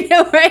this. You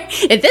know,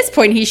 right? At this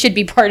point, he should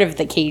be part of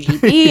the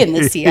KGB and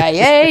the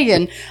CIA,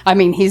 and I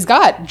mean, he's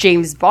got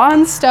James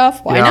Bond stuff.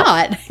 Why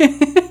not?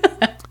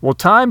 Well,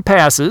 time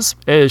passes,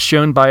 as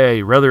shown by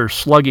a rather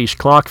sluggish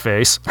clock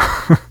face,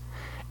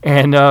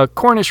 and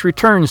Cornish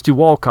returns to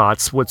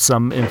Walcott's with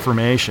some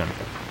information.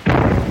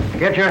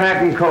 Get your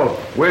hat and coat.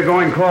 We're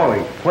going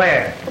calling.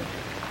 Where?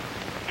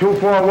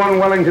 241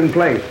 Wellington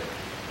Place.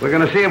 We're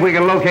going to see if we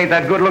can locate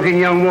that good-looking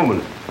young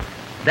woman.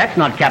 That's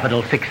not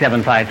Capital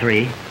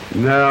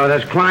 6753. No,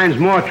 that's Klein's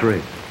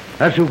Mortuary.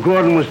 That's who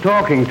Gordon was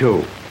talking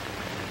to.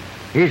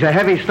 He's a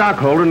heavy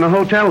stockholder in the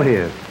hotel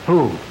here.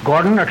 Who,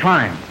 Gordon or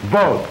Klein?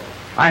 Both.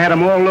 I had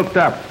them all looked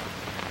up.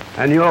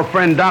 And your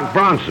friend Doc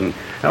Bronson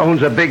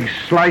owns a big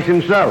slice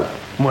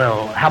himself.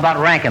 Well, how about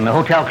Rankin, the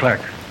hotel clerk?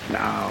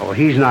 No,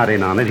 he's not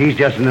in on it. He's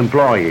just an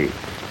employee.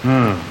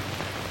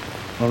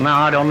 Well,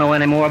 now I don't know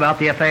any more about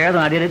the affair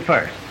than I did at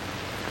first.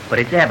 But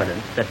it's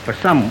evident that for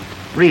some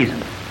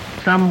reason,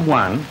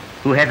 someone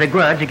who has a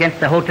grudge against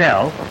the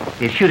hotel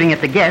is shooting at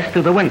the guests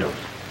through the windows.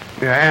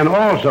 Yeah, and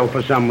also,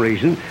 for some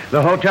reason,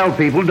 the hotel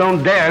people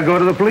don't dare go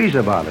to the police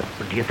about it.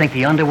 But do you think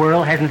the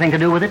underworld has anything to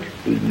do with it?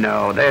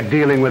 No, they're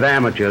dealing with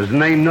amateurs,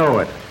 and they know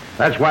it.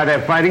 That's why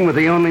they're fighting with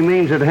the only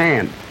means at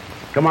hand.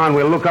 Come on,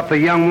 we'll look up the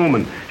young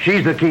woman.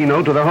 She's the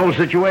keynote to the whole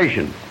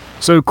situation.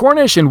 So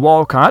Cornish and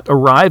Walcott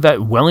arrive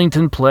at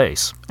Wellington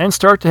Place and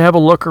start to have a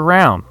look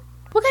around.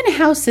 What kind of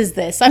house is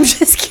this? I'm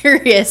just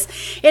curious.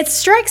 It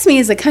strikes me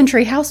as a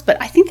country house, but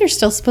I think they're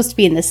still supposed to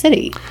be in the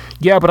city.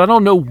 Yeah, but I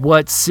don't know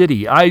what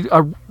city.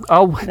 I'll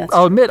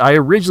admit, I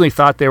originally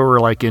thought they were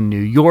like in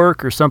New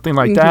York or something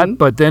like that,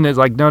 but then it's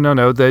like,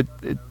 no,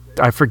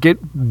 I forget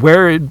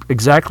where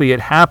exactly it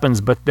happens,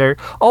 but they're,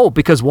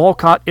 because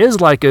Walcott is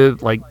like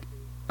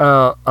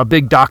a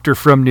big doctor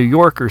from New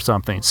York or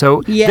something.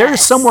 So they're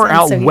somewhere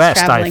out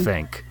west, traveling. I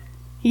think.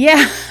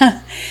 Yeah.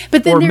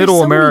 But then or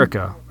Middle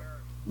America.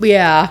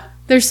 Yeah.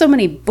 There's so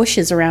many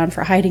bushes around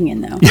for hiding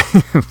in, though.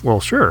 Well,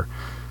 sure.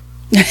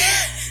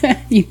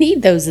 You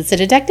need those. It's a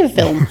detective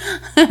film.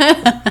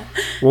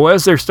 Well,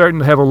 as they're starting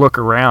to have a look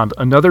around,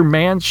 another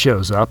man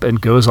shows up and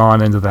goes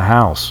on into the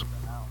house.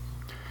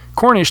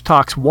 Cornish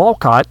talks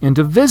Walcott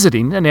into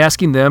visiting and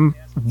asking them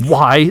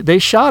why they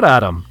shot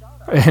at him.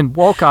 And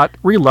Walcott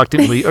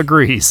reluctantly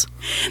agrees.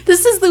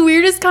 This is the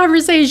weirdest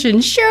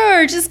conversation.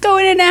 Sure, just go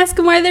in and ask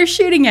them why they're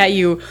shooting at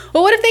you.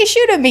 Well, what if they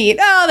shoot at me?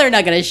 Oh, they're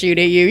not going to shoot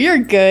at you. You're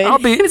good. I'll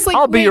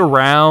be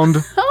around.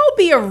 I'll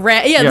be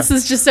around. Yeah, this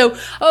is just so,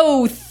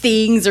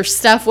 things or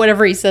stuff,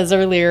 whatever he says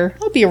earlier.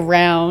 I'll be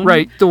around.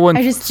 Right,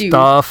 doing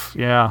stuff.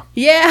 Yeah.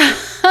 Yeah.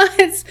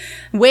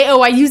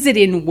 I use it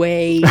in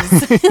ways.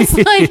 It's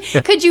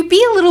like, could you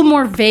be a little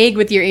more vague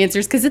with your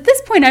answers? Because at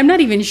this point, I'm not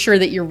even sure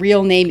that your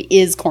real name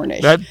is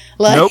Cornish.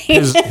 Nope,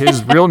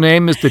 his real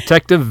name is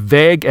Detective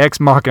Vague Ex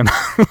Machina.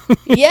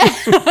 Yeah.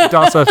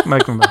 Das Ex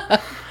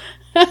Machina.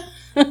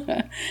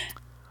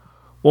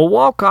 Well,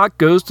 Walcott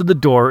goes to the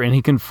door and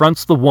he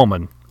confronts the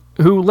woman,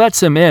 who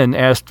lets him in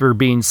after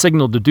being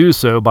signaled to do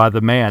so by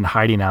the man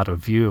hiding out of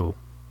view.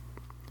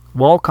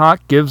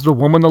 Walcott gives the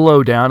woman the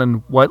lowdown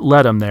and what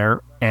led him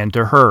there, and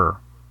to her.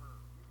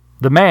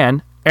 The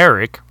man,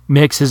 Eric,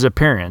 makes his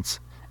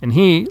appearance, and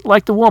he,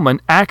 like the woman,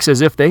 acts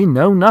as if they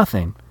know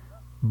nothing,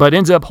 but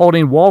ends up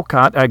holding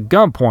Walcott at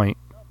gunpoint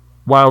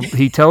while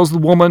he tells the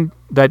woman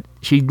that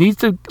she needs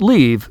to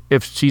leave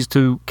if she's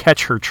to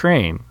catch her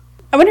train.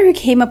 I wonder who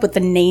came up with the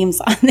names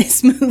on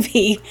this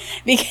movie,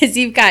 because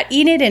you've got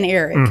Enid and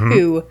Eric,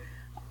 who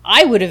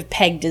I would have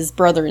pegged as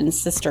brother and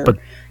sister,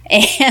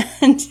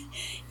 and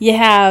you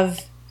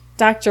have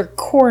Dr.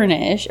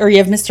 Cornish, or you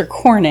have Mr.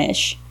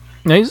 Cornish.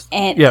 And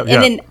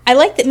then I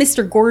like that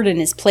Mr.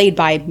 Gordon is played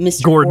by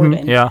Mr.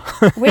 Gordon. Yeah.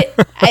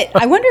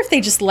 I wonder if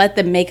they just let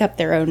them make up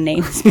their own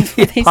names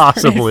before they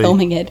started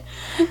filming it.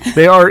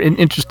 They are an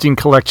interesting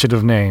collection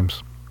of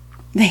names.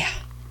 Yeah.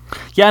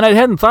 Yeah, and I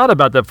hadn't thought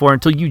about that before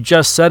until you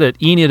just said it.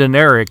 Enid and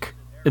Eric,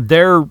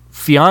 they're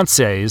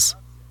fiancés,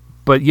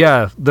 but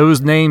yeah,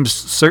 those names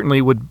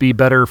certainly would be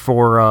better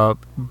for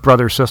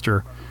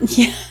brother-sister.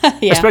 Yeah.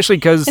 Especially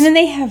because... And then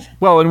they have...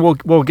 Well, and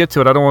we'll get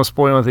to it. I don't want to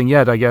spoil anything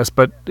yet, I guess,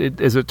 but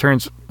as it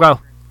turns...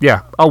 Well,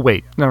 yeah, I'll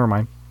wait. Never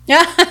mind.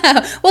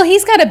 Well,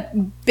 he's got a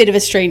bit of a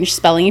strange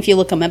spelling. If you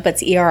look him up,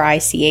 it's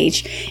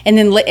Erich. And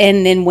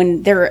then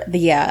when they're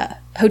the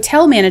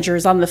hotel manager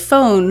is on the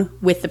phone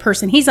with the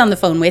person he's on the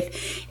phone with,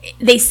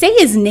 they say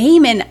his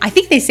name, and I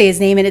think they say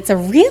his name, and it's a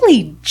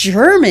really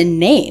German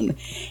name.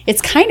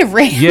 It's kind of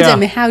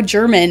random how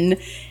German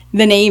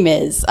the name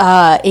is.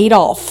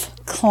 Adolf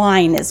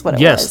Klein is what it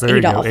was. Yes, there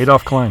you go.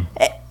 Adolf Klein.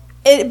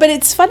 But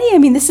it's funny. I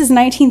mean, this is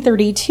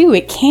 1932.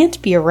 It can't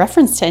be a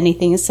reference to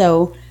anything.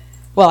 So,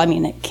 well, I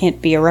mean, it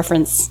can't be a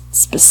reference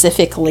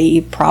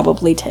specifically,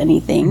 probably, to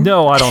anything.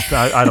 No, I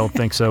don't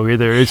think so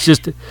either. It's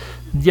just,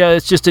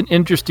 it's just an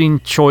interesting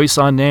choice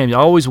on names. I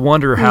always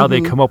wonder how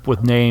they come up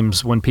with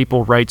names when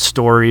people write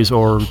stories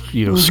or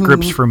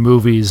scripts for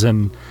movies.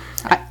 And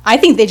I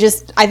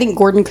think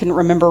Gordon couldn't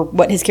remember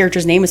what his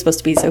character's name was supposed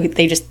to be, so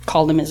they just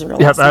called him his real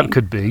name. Yeah, that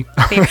could be.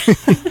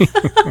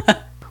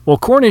 Well,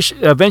 Cornish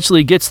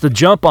eventually gets the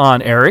jump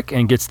on Eric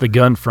and gets the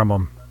gun from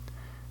him.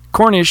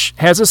 Cornish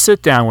has a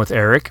sit-down with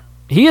Eric.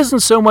 He isn't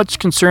so much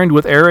concerned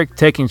with Eric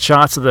taking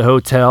shots at the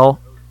hotel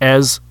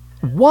as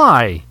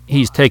why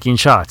he's taking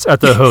shots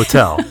at the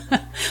hotel.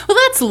 Well,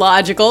 that's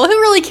logical. Who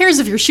really cares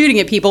if you're shooting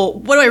at people?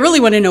 What I really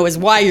want to know is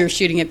why you're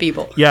shooting at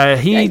people.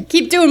 Yeah,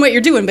 keep doing what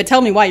you're doing, but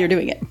tell me why you're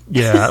doing it.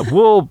 Yeah,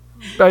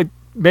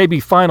 maybe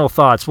final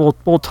thoughts. We'll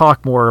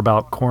talk more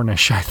about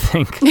Cornish, I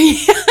think.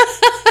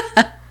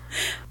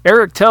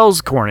 Eric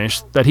tells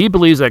Cornish that he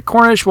believes that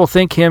Cornish will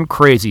think him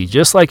crazy,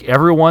 just like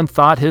everyone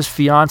thought his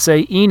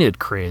fiancée Enid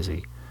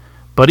crazy.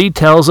 But he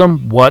tells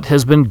him what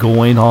has been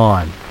going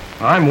on.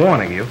 I'm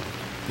warning you.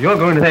 You're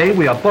going to say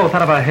we are both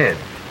out of our heads.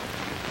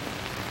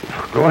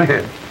 Go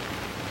ahead.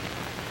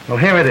 Well,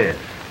 here it is.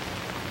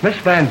 Miss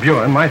Van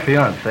Buren, my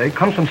fiancée,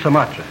 comes from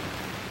Sumatra.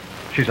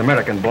 She's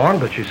American-born,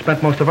 but she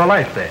spent most of her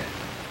life there.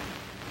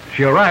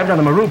 She arrived on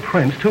the Maru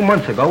Prince 2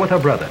 months ago with her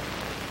brother.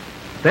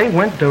 They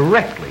went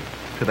directly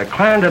to the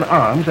Clarendon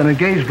Arms and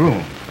engaged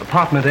room,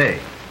 apartment A.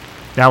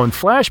 Now, in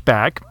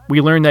flashback,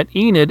 we learn that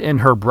Enid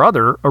and her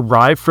brother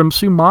arrived from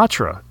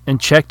Sumatra and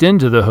checked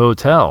into the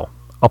hotel,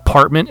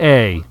 apartment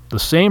A, the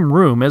same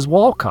room as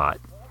Walcott.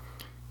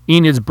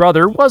 Enid's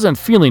brother wasn't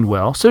feeling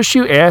well, so she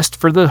asked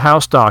for the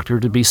house doctor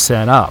to be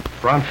sent up.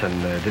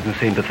 Bronson didn't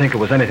seem to think it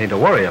was anything to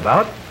worry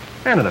about,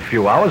 and in a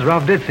few hours,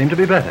 Ralph did seem to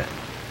be better.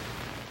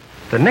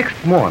 The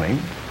next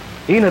morning,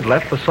 Enid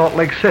left for Salt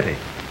Lake City.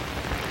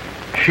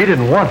 She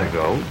didn't want to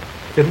go.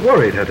 It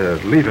worried her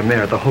to leave him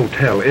there at the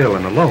hotel ill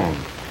and alone.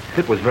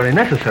 It was very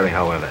necessary,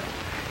 however.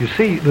 You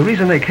see, the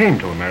reason they came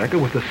to America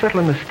was to settle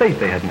an estate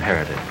they had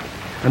inherited.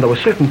 And there were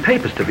certain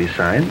papers to be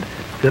signed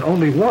that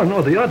only one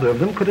or the other of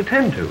them could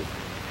attend to.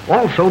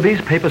 Also,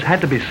 these papers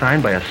had to be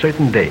signed by a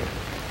certain date.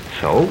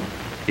 So,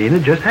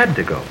 Enid just had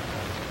to go.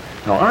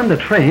 Now, on the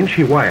train,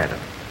 she wired him.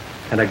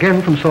 And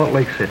again from Salt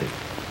Lake City.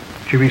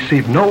 She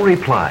received no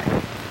reply.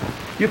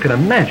 You can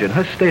imagine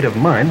her state of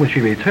mind when she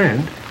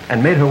returned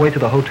and made her way to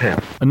the hotel.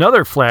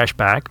 Another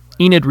flashback,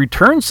 Enid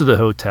returns to the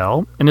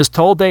hotel and is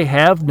told they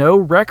have no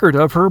record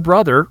of her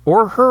brother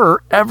or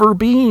her ever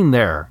being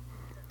there.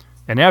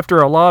 And after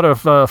a lot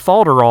of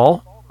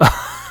falderall,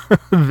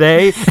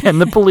 they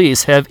and the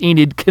police have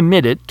Enid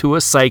committed to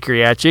a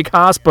psychiatric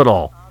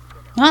hospital.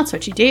 Well, that's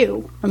what you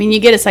do. I mean, you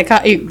get a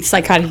psychotic,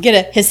 you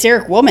get a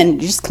hysteric woman,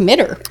 you just commit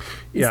her.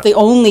 It's the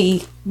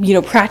only,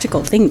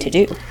 practical thing to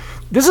do.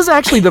 This is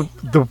actually the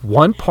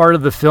one part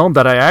of the film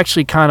that I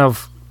actually kind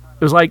of,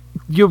 it was like,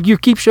 you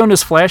keep showing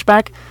this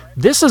flashback.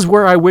 This is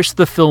where I wish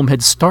the film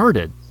had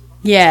started.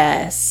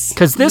 Yes.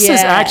 Because this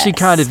is actually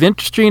kind of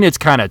interesting. It's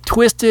kind of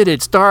twisted.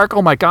 It's dark.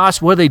 Oh my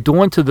gosh, what are they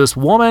doing to this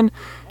woman?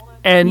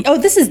 And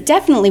this is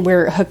definitely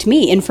where it hooked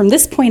me. And from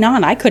this point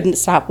on, I couldn't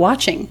stop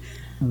watching.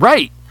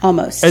 Right.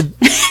 Almost.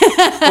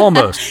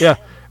 Almost, yeah.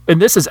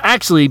 And this is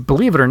actually,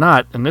 believe it or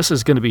not, and this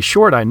is going to be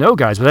short, I know,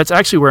 guys, but that's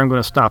actually where I'm going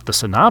to stop the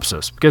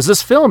synopsis. Because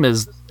this film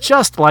is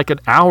just like an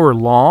hour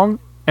long,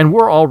 and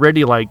we're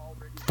already like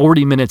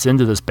 40 minutes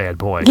into this bad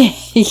boy.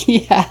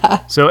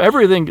 Yeah. So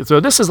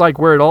this is like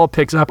where it all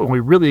picks up, and we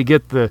really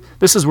get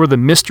this is where the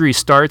mystery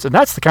starts, and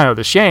that's the kind of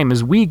the shame,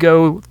 is we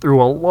go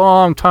through a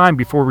long time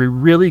before we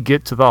really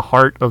get to the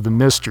heart of the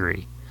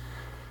mystery.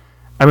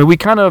 I mean, we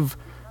kind of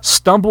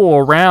stumble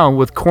around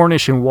with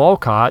Cornish and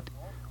Walcott,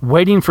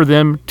 waiting for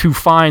them to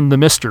find the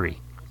mystery.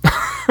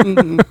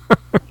 Mm-hmm.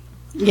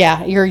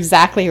 Yeah, you're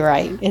exactly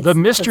right. The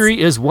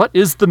mystery is, what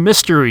is the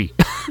mystery?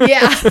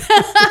 Yeah.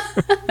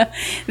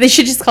 They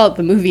should just call it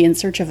The Movie in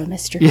Search of a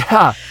Mystery.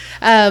 Yeah.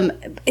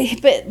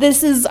 But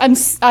this is,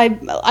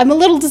 I'm a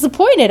little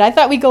disappointed. I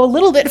thought we'd go a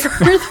little bit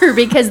further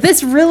because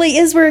this really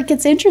is where it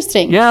gets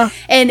interesting. Yeah.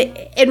 And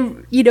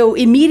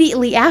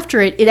immediately after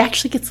it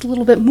actually gets a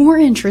little bit more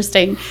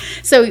interesting.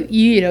 So,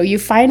 you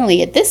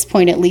finally, at this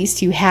point at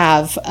least, you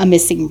have a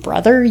missing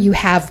brother. You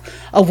have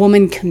a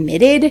woman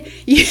committed.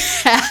 You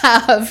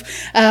have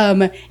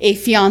a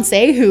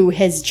fiance who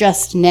has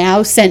just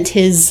now sent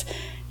his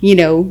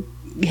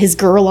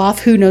girl off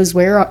who knows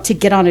where to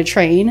get on a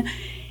train.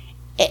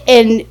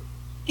 And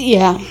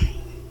yeah,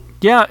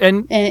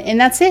 and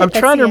that's it. I'm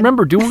trying to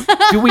remember. Do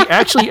we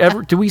actually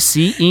ever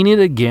see Enid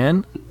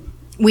again?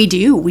 We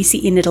do. We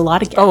see Enid a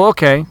lot again. Oh,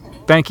 okay.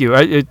 Thank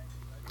you.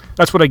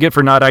 That's what I get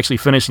for not actually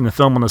finishing the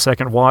film on the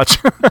second watch.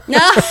 No,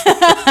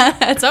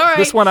 that's all right.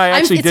 This one I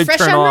actually did turn off.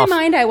 It's fresh on my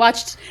mind.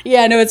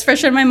 It's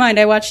fresh on my mind.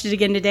 I watched it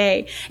again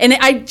today. And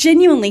I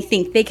genuinely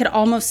think they could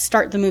almost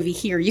start the movie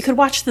here. You could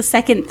watch the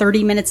second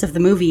 30 minutes of the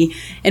movie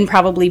and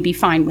probably be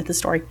fine with the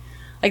story.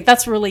 Like,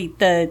 that's really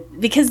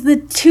because the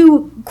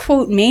two,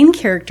 quote, main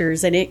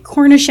characters in it,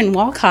 Cornish and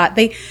Walcott,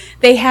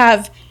 they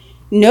have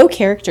no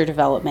character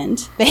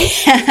development. They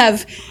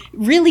have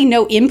really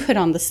no input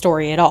on the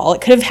story at all. It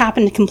could have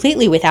happened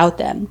completely without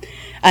them.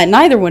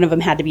 Neither one of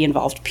them had to be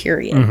involved,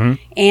 period. Mm-hmm.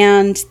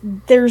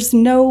 And there's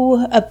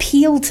no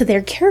appeal to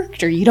their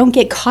character. You don't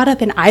get caught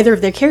up in either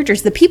of their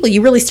characters. The people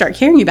you really start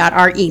caring about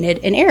are Enid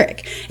and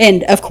Eric.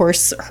 And, of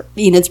course,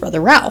 Enid's brother,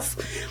 Ralph.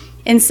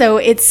 And so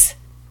it's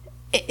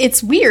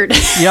weird.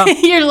 Yeah.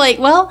 You're like,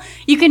 well,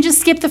 you can just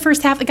skip the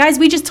first half. Guys,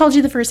 we just told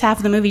you the first half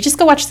of the movie. Just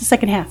go watch the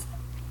second half.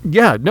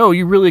 Yeah, no,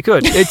 you really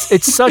could.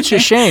 It's such a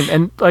shame.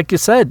 And like you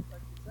said,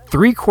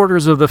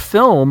 3/4 of the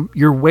film,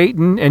 you're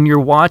waiting and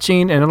you're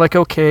watching and you're like,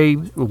 okay,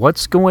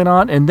 what's going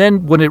on? And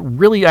then when it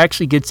really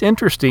actually gets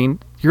interesting,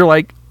 you're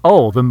like,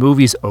 oh, the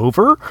movie's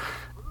over?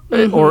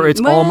 Mm-hmm. Or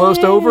it's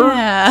almost over?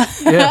 Yeah.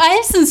 I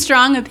have some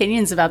strong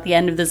opinions about the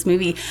end of this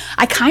movie.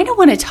 I kind of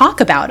want to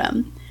talk about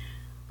them.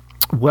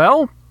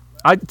 Well,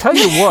 I tell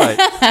you what,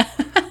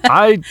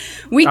 I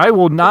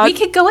will not. We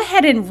could go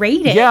ahead and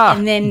rate it. Yeah,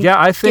 and then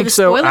I think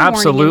so.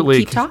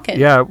 Absolutely. Keep talking.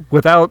 Yeah,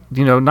 without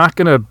not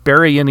going to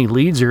bury any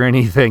leads or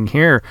anything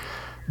here.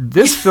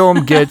 This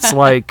film gets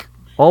like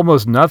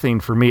almost nothing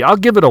for me. I'll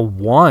give it a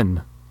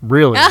 1.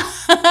 Really.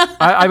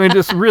 I mean,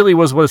 this really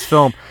was this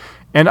film.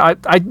 And I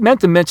meant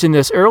to mention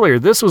this earlier.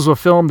 This was a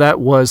film that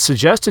was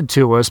suggested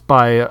to us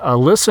by a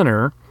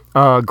listener.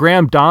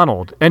 Graham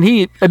Donald, and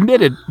he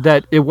admitted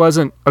that it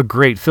wasn't a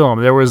great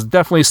film. There was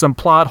definitely some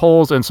plot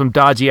holes and some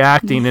dodgy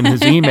acting in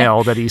his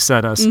email that he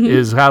sent us, mm-hmm.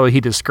 is how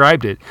he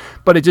described it.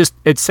 But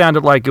it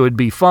sounded like it would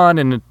be fun,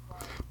 and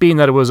being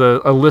that it was a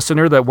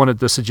listener that wanted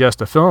to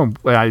suggest a film,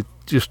 I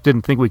just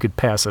didn't think we could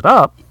pass it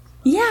up.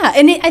 Yeah,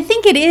 and I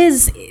think it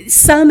is,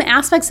 some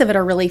aspects of it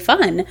are really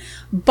fun,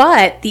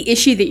 but the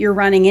issue that you're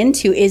running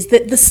into is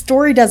that the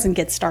story doesn't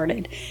get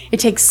started. It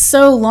takes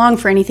so long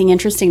for anything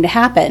interesting to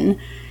happen.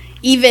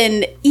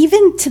 Even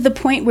to the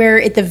point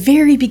where at the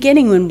very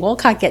beginning when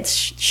Walcott gets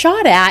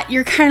shot at,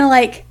 you're kind of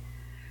like,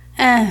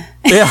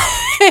 Yeah.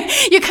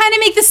 You kind of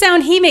make the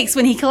sound he makes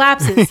when he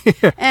collapses.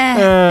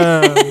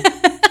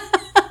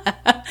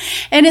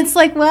 And it's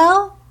like,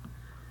 well,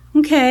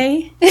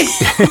 okay.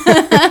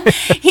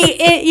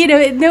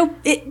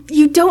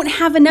 You don't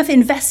have enough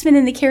investment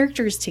in the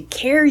characters to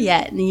care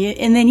yet.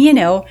 And then,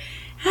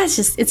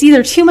 it's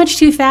either too much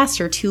too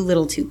fast or too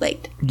little too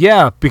late.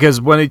 Yeah, because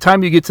by the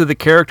time you get to the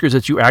characters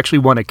that you actually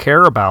want to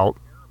care about,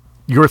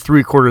 you're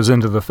 3/4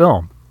 into the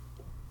film.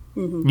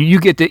 Mm-hmm. You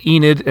get to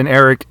Enid and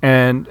Eric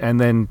and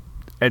then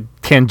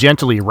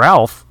tangentially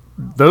Ralph.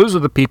 Those are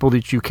the people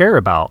that you care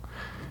about.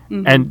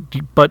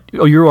 Mm-hmm. But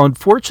you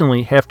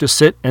unfortunately have to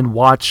sit and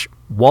watch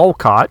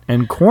Walcott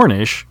and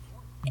Cornish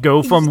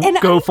go from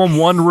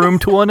one room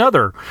to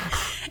another.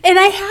 And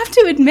I have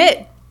to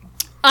admit,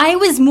 I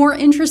was more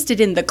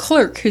interested in the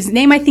clerk, whose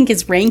name I think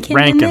is Rankin.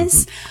 In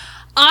this.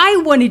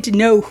 I wanted to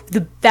know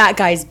that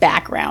guy's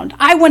background.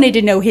 I wanted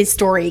to know his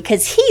story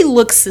because he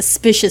looks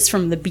suspicious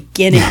from the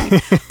beginning,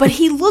 but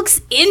he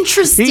looks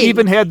interesting. He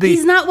even had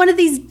He's not one of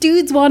these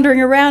dudes wandering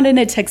around in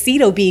a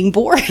tuxedo being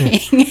boring.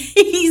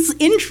 He's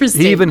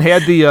interesting. He even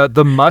had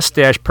the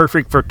mustache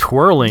perfect for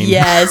twirling.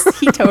 Yes,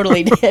 he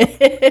totally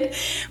did.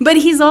 But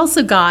he's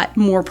also got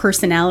more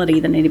personality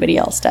than anybody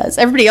else does.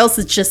 Everybody else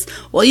is just,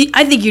 well,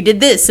 I think you did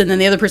this. And then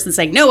the other person's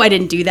saying, no, I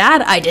didn't do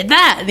that. I did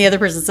that. And the other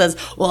person says,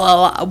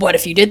 well, what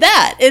if you did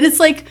that? And it's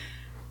like,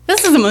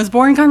 this is the most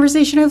boring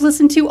conversation I've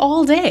listened to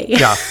all day.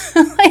 Yeah.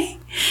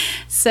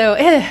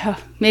 So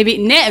maybe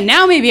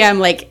now maybe I'm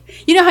like,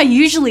 you know how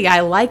usually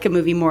I like a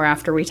movie more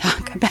after we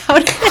talk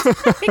about it.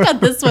 I think on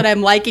this one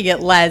I'm liking it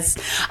less.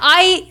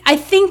 I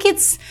think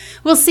it's,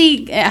 we'll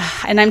see,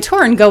 and I'm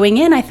torn. Going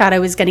in, I thought I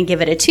was going to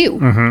give it a 2.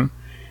 Mm-hmm.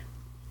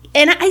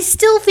 And I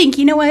still think,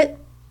 you know what?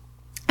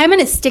 I'm going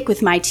to stick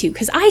with my 2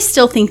 because I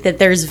still think that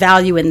there's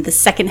value in the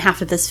second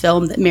half of this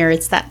film that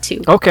merits that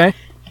 2. Okay.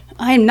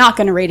 I'm not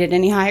going to rate it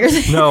any higher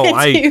than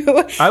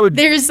I would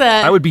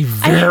be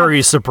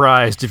very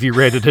surprised if you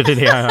rated it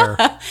any higher.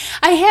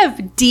 I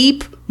have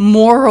deep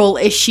moral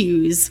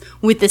issues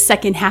with the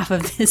second half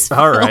of this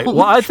film. All right.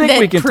 Well, I think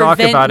we can talk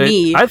about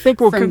it. I think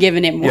we'll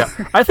giving it more.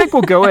 Yeah, I think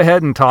we'll go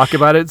ahead and talk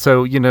about it.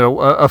 So,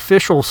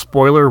 official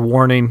spoiler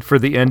warning for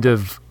the end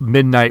of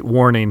Midnight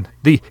Warning.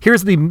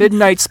 Here's the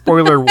midnight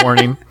spoiler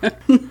warning.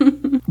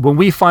 When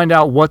we find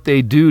out what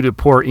they do to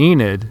poor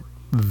Enid,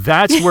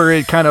 that's where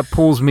it kind of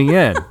pulls me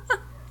in.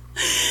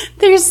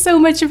 There's so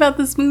much about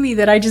this movie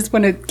that I just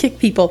want to kick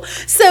people.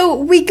 So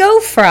we go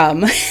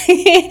from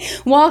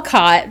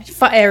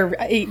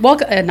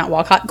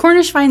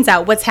Cornish finds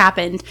out what's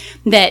happened,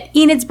 that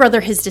Enid's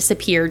brother has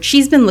disappeared.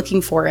 She's been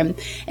looking for him.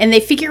 And they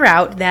figure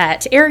out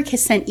that Eric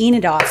has sent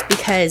Enid off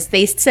because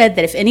they said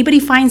that if anybody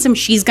finds him,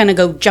 she's going to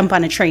go jump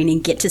on a train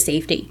and get to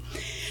safety.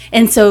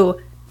 And so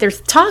they're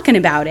talking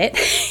about it,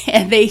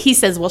 and he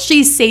says, well,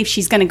 she's safe.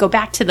 She's going to go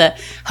back to the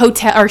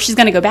hotel, or she's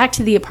going to go back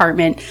to the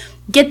apartment,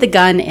 get the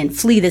gun, and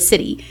flee the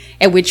city.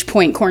 At which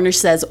point Cornish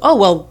says, oh,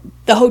 well,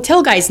 the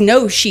hotel guys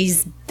know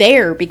she's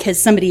there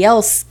because somebody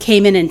else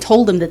came in and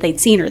told them that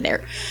they'd seen her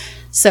there.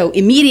 So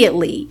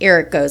immediately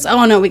Eric goes,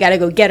 oh, no, we got to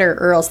go get her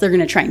or else they're going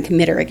to try and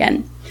commit her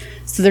again.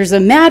 So there's a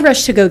mad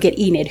rush to go get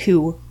Enid,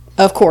 who,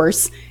 of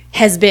course,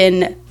 has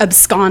been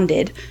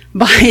absconded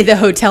by the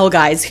hotel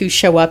guys who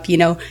show up,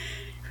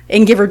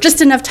 and give her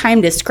just enough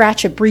time to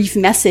scratch a brief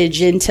message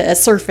into a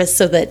surface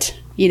so that,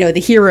 the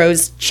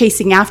heroes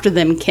chasing after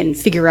them can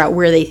figure out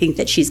where they think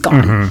that she's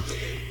gone.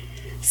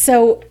 Mm-hmm.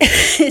 So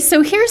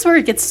here's where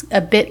it gets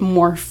a bit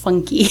more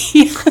funky.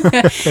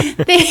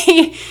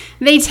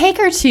 They take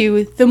her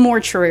to the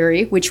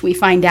mortuary, which we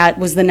find out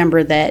was the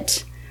number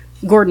that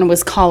Gordon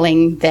was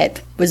calling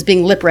that was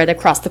being lip read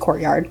across the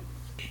courtyard.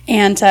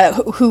 And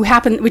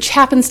which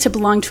happens to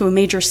belong to a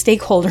major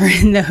stakeholder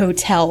in the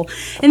hotel.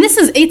 And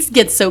it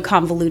gets so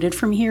convoluted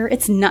from here.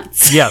 It's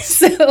nuts.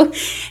 Yes.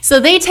 So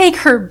they take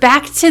her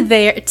back to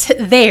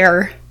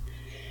the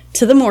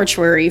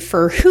mortuary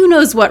for who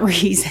knows what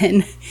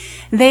reason.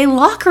 They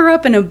lock her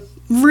up in a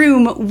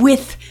room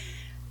with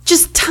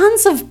just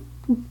tons of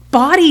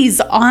bodies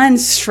on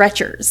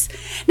stretchers.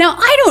 Now,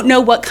 I don't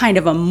know what kind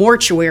of a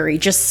mortuary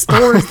just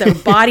stores their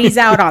bodies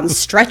out on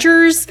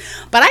stretchers,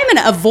 but I'm going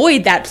to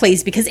avoid that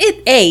place because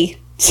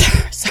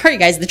sorry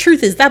guys, the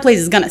truth is that place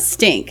is going to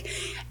stink.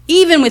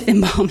 Even with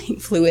embalming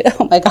fluid.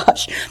 Oh my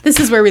gosh. This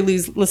is where we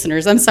lose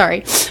listeners. I'm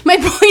sorry. My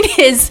point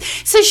is,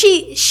 so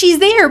she's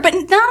there, but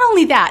not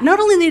only that, not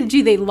only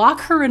do they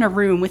lock her in a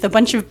room with a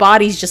bunch of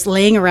bodies just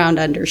laying around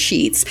under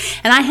sheets.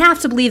 And I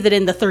have to believe that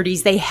in the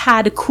 30s, they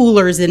had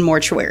coolers in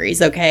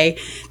mortuaries, okay?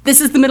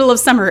 This is the middle of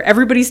summer.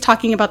 Everybody's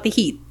talking about the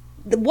heat.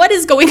 What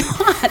is going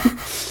on?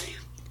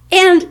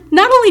 And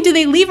not only do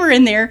they leave her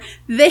in there,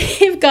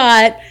 they've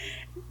got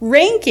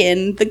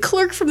Rankin, the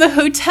clerk from the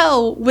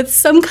hotel, with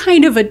some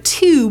kind of a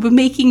tube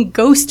making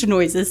ghost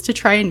noises to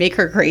try and make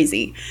her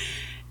crazy.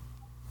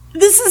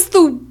 This is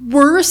the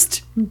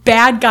worst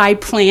bad guy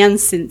plan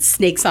since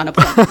Snakes on a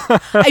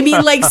Plane. I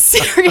mean, like,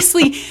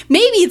 seriously,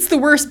 maybe it's the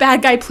worst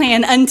bad guy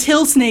plan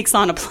until Snakes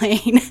on a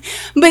Plane.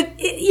 But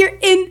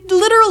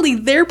literally,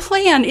 their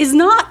plan is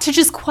not to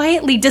just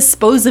quietly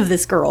dispose of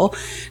this girl,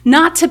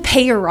 not to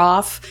pay her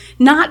off,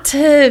 not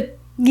to,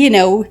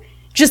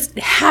 just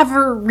have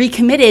her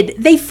recommitted.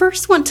 They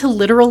first want to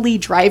literally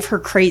drive her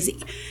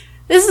crazy.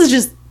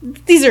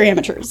 These are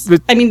amateurs.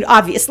 I mean,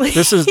 obviously.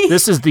 This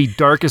is the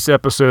darkest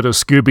episode of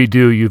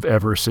Scooby-Doo you've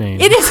ever seen.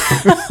 It is.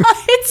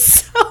 It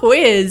so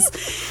is.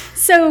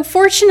 So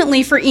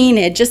fortunately for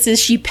Enid, just as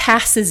she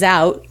passes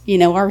out,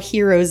 our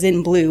heroes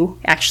in blue,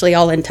 actually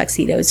all in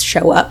tuxedos,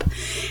 show up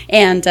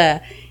and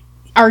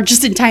are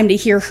just in time to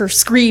hear her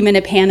scream in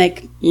a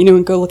panic,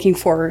 and go looking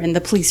for her, and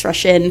the police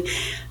rush in.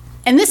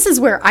 And this is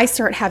where I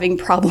start having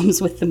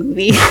problems with the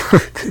movie.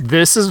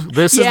 This is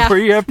where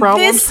you have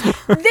problems?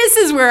 This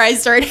is where I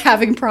start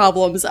having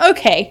problems.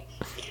 Okay.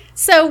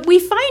 So we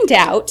find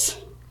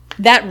out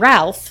that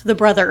Ralph, the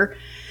brother,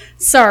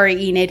 sorry,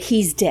 Enid,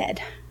 he's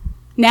dead.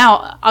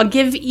 Now, I'll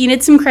give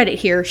Enid some credit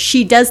here.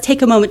 She does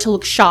take a moment to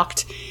look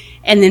shocked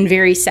and then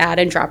very sad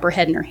and drop her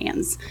head in her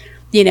hands.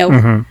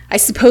 I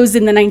suppose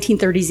in the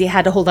 1930s you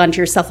had to hold on to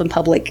yourself in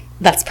public.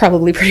 That's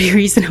probably pretty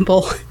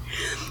reasonable.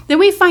 Then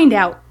we find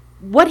out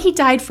what he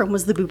died from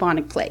was the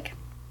bubonic plague.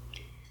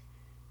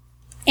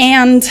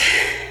 And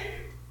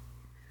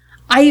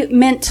I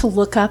meant to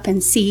look up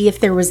and see if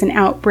there was an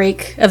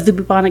outbreak of the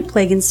bubonic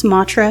plague in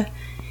Sumatra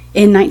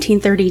in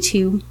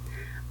 1932.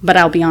 But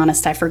I'll be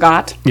honest, I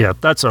forgot. Yeah,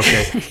 that's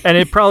okay. And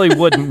it probably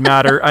wouldn't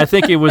matter. I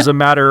think it was a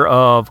matter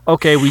of,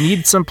 okay, we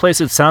need some place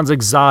that sounds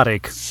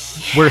exotic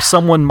where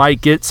someone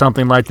might get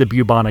something like the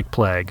bubonic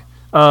plague.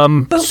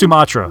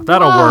 Sumatra,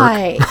 that'll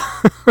work.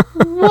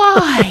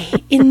 Why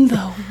in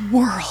the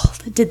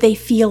world did they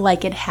feel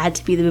like it had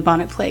to be the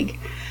bubonic plague?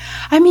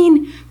 I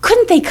mean,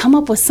 couldn't they come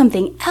up with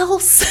something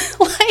else?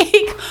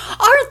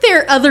 Aren't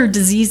there other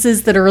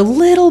diseases that are a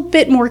little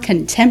bit more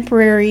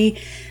contemporary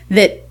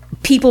that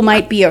people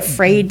might be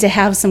afraid to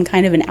have some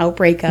kind of an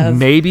outbreak of?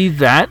 Maybe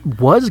that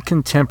was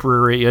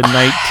contemporary in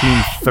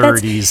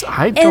 1930s.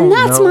 I don't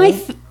know.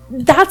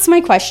 That's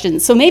my question.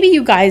 So maybe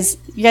you guys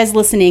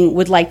listening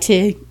would like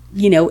to,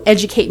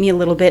 educate me a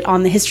little bit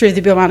on the history of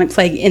the bubonic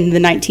plague in the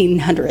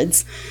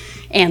 1900s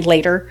and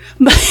later.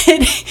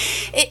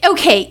 But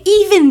okay,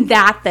 even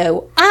that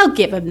though, I'll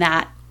give him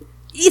that.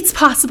 It's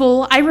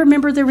possible. I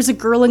remember there was a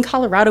girl in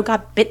Colorado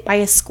got bit by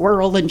a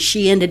squirrel and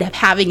she ended up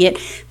having it.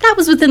 That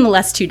was within the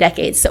last 2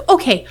 decades. So,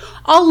 okay,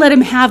 I'll let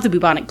him have the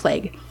bubonic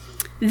plague.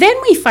 Then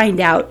we find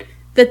out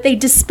that they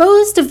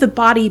disposed of the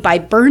body by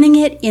burning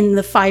it in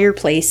the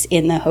fireplace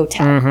in the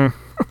hotel.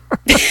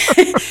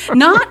 Mm-hmm.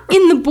 Not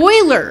in the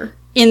boiler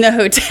in the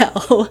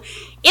hotel.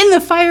 In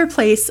the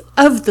fireplace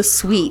of the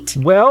suite.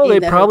 Well, they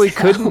probably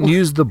couldn't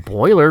use the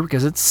boiler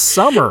because it's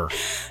summer.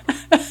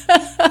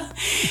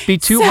 It'd be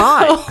too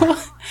hot.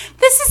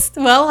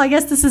 I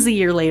guess this is a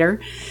year later.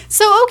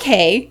 So,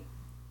 okay.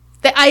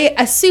 I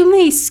assume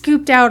they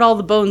scooped out all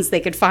the bones they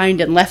could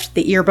find and left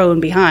the ear bone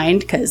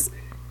behind because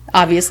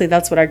obviously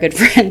that's what our good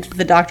friend,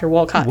 the Dr.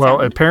 Walcott Well,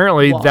 found.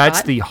 apparently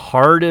that's the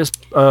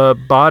hardest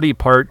body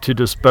part to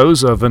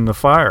dispose of in the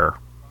fire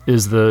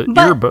is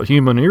the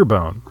human ear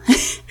bone.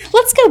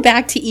 Let's go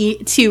back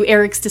to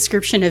Eric's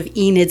description of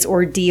Enid's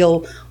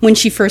ordeal when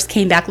she first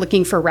came back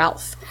looking for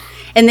Ralph.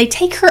 And they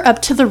take her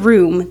up to the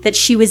room that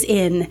she was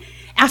in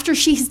after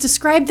she has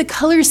described the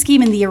color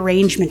scheme and the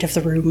arrangement of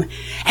the room.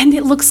 And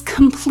it looks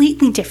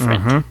completely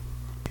different. Mm-hmm.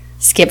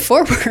 Skip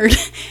forward.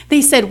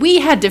 They said we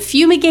had to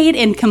fumigate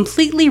and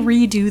completely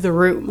redo the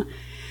room.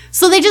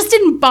 So they just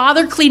didn't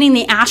bother cleaning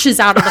the ashes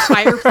out of the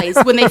fireplace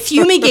when they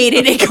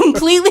fumigated and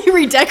completely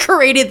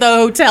redecorated the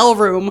hotel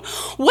room.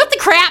 What the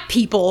crap,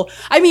 people?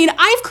 I mean,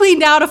 I've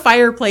cleaned out a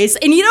fireplace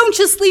and you don't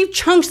just leave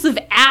chunks of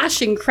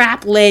ash and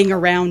crap laying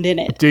around in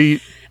it.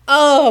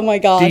 Oh my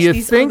gosh. Do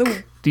you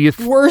think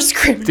worst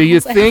criminals Do you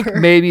think ever.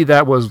 Maybe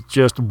that was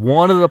just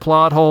one of the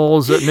plot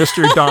holes that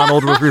Mr.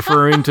 Donald was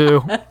referring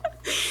to?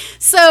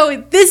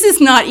 So this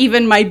is not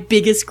even my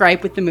biggest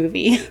gripe with the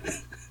movie.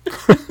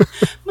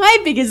 My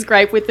biggest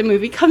gripe with the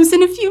movie comes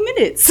in a few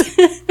minutes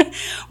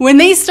when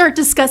they start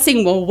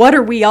discussing, well, what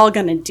are we all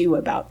going to do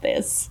about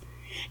this?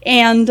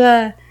 And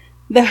the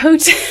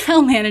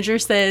hotel manager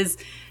says,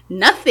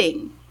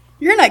 nothing.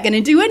 You're not going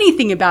to do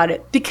anything about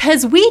it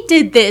because we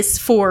did this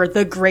for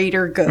the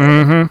greater good.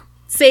 Mm-hmm.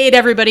 Say it,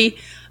 everybody.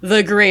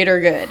 The greater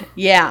good.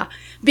 Yeah.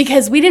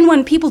 Because we didn't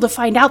want people to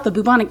find out the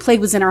bubonic plague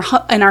was in our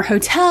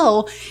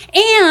hotel.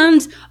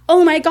 And,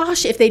 oh my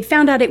gosh, if they'd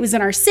found out it was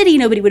in our city,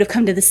 nobody would have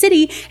come to the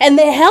city. And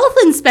the health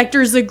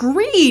inspectors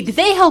agreed.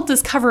 They helped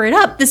us cover it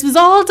up. This was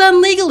all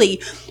done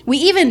legally. We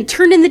even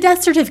turned in the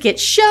death certificate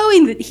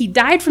showing that he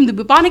died from the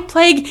bubonic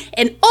plague.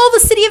 And all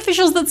the city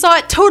officials that saw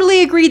it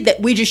totally agreed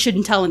that we just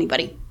shouldn't tell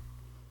anybody.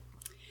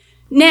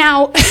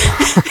 Now...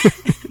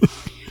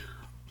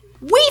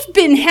 We've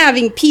been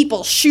having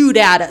people shoot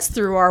at us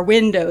through our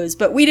windows,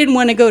 but we didn't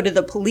want to go to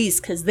the police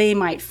because they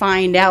might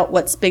find out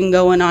what's been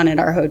going on at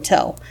our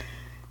hotel,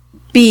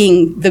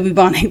 being the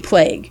bubonic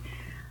plague.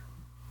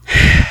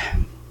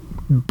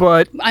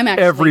 But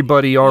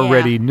everybody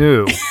already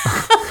knew.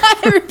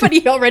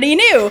 Everybody already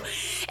knew.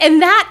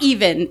 And that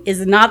even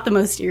is not the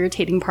most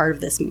irritating part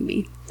of this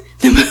movie.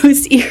 The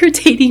most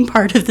irritating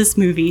part of this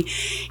movie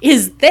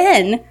is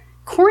then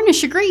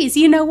Cornish agrees,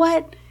 you know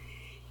what?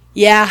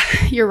 Yeah,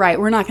 you're right.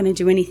 We're not going to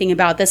do anything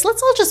about this.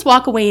 Let's all just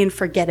walk away and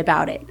forget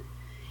about it.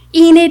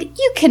 Enid,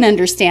 you can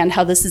understand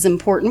how this is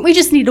important. We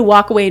just need to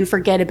walk away and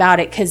forget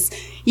about it because,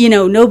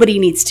 nobody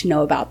needs to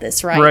know about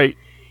this, right? Right.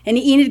 And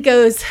Enid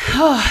goes,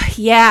 oh,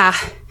 yeah,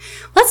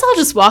 let's all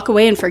just walk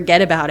away and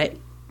forget about it.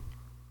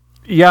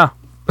 Yeah.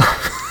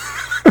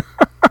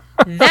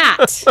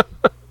 That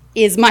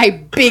is my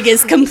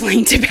biggest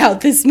complaint about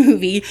this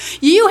movie.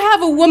 You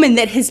have a woman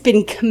that has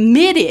been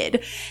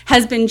committed,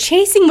 has been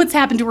chasing what's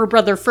happened to her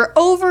brother for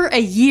over a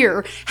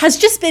year, has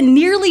just been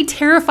nearly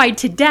terrified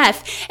to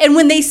death. And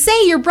when they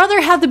say your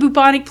brother had the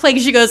bubonic plague,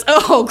 she goes,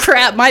 oh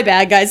crap, my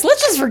bad, guys.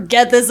 Let's just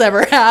forget this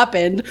ever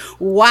happened.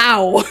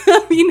 Wow.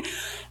 I mean,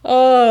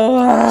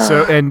 oh.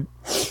 So, and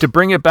to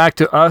bring it back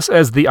to us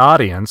as the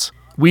audience,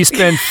 we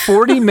spend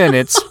 40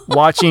 minutes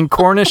watching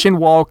Cornish and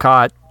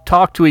Walcott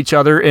talk to each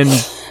other in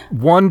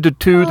 1 to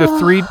 2 to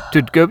 3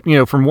 to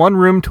go, from one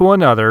room to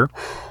another.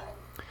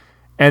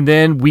 And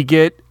then we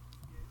get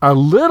a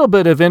little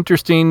bit of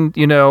interesting,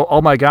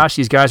 oh my gosh,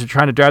 these guys are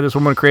trying to drive this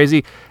woman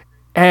crazy.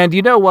 And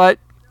you know what?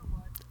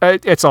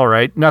 It's all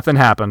right. Nothing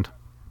happened.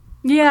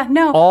 Yeah,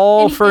 no.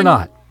 All for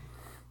naught.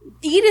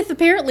 Edith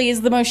apparently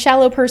is the most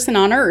shallow person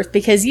on earth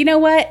because you know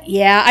what?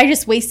 Yeah, I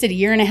just wasted 1.5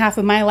 years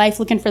of my life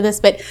looking for this,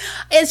 but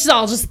it's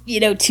all just,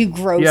 too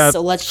gross. Yeah, so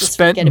let's just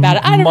forget about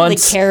it. I don't really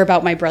care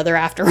about my brother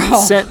after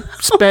all.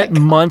 Spent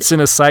months in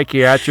a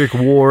psychiatric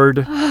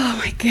ward.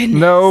 Oh my goodness.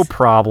 No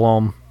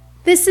problem.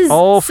 This is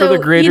all for the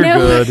greater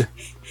good.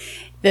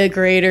 The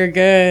greater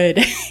good.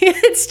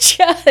 It's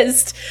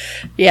just,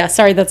 yeah.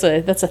 Sorry, that's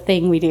a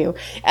thing we do.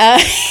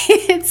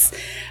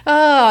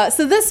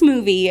 So this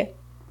movie,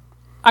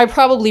 I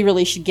probably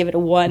really should give it a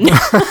 1.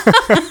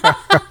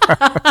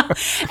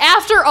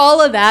 After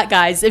all of that,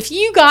 guys, if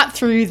you got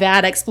through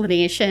that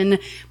explanation,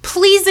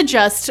 please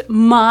adjust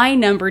my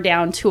number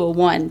down to a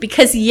 1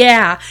 because the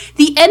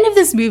end of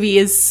this movie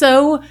is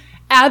so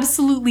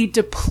absolutely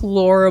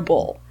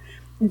deplorable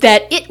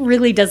that it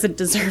really doesn't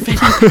deserve any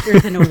bigger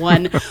than a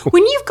 1.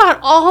 When you've got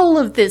all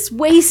of this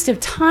waste of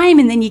time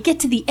and then you get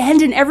to the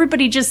end and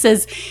everybody just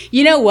says,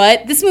 you know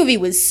what, this movie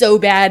was so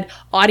bad,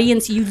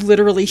 audience, you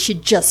literally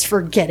should just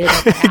forget it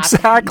ever happened.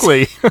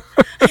 Exactly.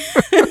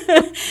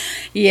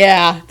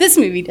 Yeah, this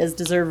movie does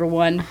deserve a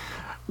 1.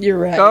 You're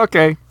right.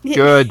 Okay,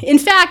 good. In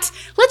fact,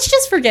 let's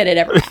just forget it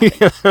ever happened.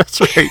 Yeah,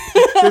 that's right.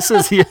 This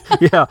is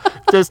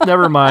just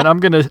never mind. I'm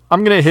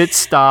gonna hit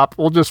stop.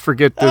 We'll just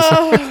forget this.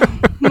 Oh,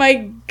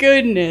 my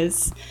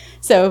goodness.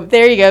 So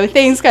there you go.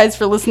 Thanks, guys,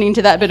 for listening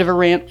to that bit of a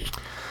rant.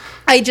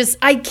 I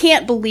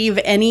can't believe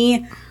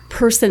any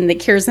person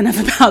that cares enough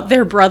about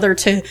their brother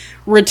to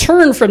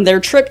return from their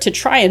trip to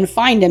try and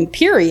find him,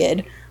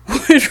 period,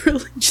 would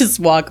really just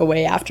walk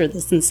away after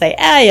this and say,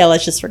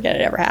 let's just forget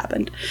it ever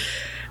happened.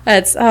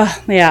 That's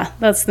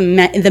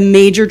the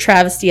major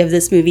travesty of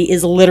this movie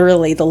is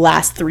literally the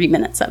last 3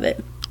 minutes of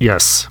it.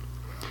 Yes.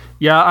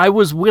 Yeah, I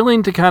was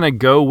willing to kind of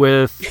go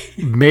with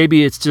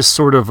maybe it's just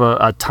sort of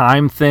a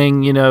time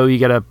thing. You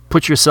got to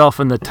put yourself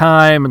in the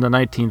time in the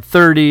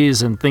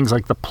 1930s and things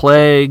like the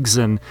plagues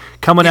and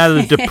coming out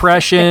of the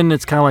Depression.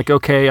 It's kind of like,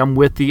 okay, I'm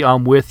with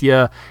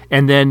you.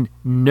 And then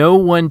no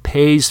one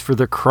pays for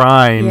the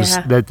crimes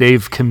that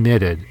they've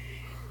committed.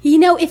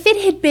 If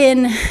it had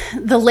been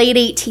the late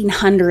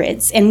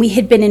 1800s and we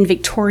had been in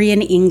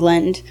Victorian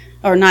England,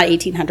 or not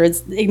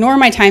 1800s, ignore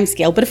my time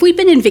scale, but if we'd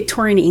been in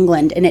Victorian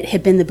England and it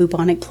had been the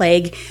bubonic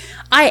plague,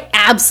 I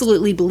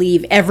absolutely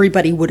believe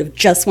everybody would have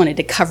just wanted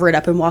to cover it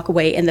up and walk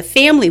away, and the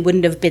family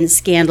wouldn't have been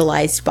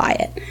scandalized by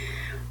it.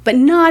 But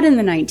not in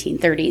the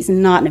 1930s,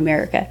 and not in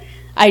America.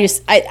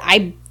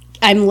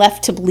 I'm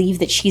left to believe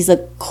that she's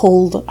a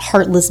cold,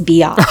 heartless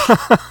biatch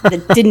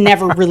that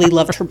never really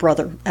loved her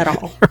brother at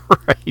all.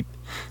 Right.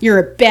 You're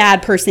a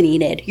bad person,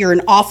 Enid. You're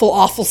an awful,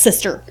 awful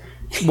sister.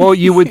 Well,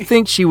 you would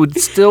think she would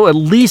still at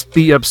least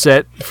be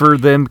upset for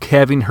them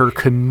having her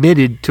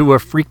committed to a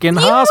freaking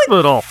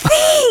hospital. Would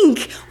think.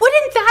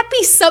 Wouldn't that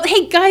be so?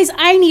 Hey, guys,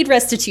 I need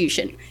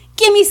restitution.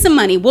 Give me some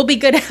money. We'll be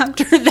good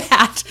after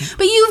that.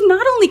 But you've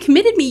not only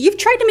committed me, you've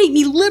tried to make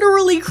me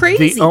literally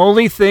crazy. The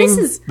only thing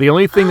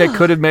that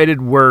could have made it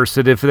worse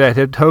is if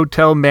that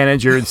hotel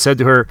manager had said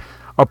to her,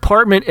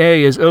 apartment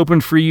A is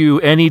open for you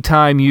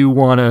anytime you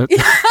want to.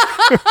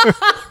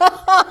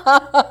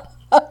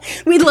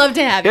 We'd love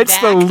to have you It's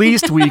back. the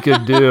least we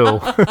could do.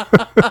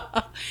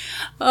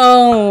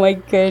 Oh, my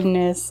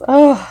goodness.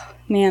 Oh,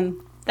 man.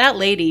 That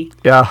lady.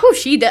 Yeah. Whew,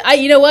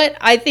 you know what?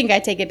 I think I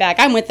take it back.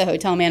 I'm with the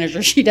hotel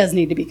manager. She does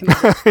need to be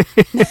committed.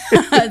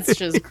 That's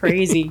just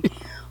crazy.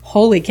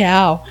 Holy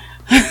cow.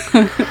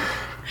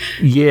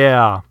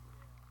 Yeah.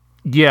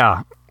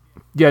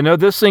 No,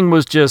 this thing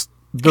was just,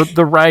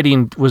 the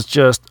writing was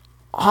just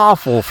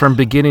awful from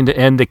beginning to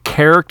end. The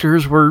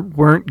characters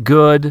weren't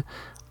good.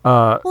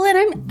 Well,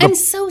 and I'm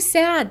so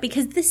sad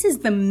because this is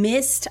the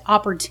missed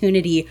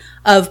opportunity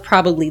of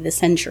probably the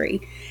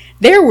century.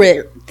 There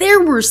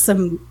were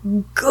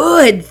some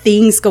good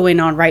things going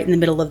on right in the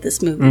middle of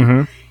this movie.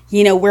 Mm-hmm.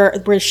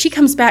 Where she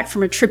comes back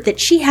from a trip that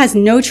she has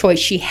no choice.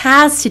 She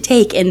has to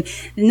take. And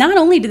not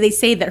only do they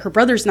say that her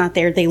brother's not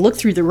there, they look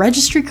through the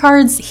registry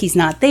cards. He's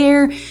not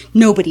there.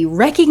 Nobody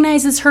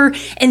recognizes her.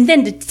 And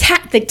then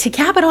to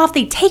cap it off,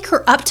 they take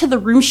her up to the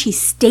room she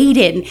stayed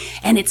in.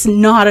 And it's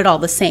not at all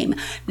the same.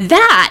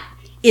 That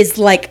is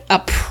like a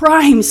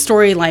prime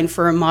storyline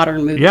for a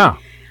modern movie. Yeah.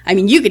 I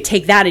mean, you could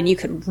take that and you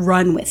could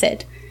run with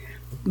it.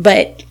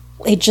 But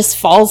it just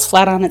falls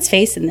flat on its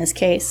face in this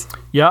case.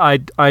 Yeah,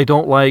 I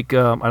don't like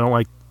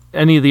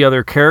any of the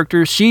other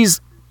characters.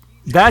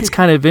 That's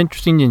kind of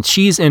interesting, and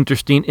she's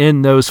interesting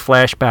in those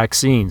flashback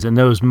scenes and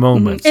those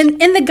moments.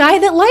 Mm-hmm. And the guy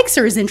that likes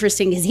her is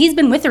interesting because he's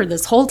been with her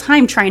this whole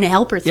time trying to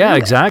help her through Yeah, it.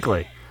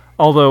 exactly.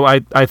 Although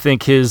I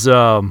think his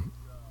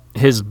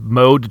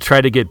mode to try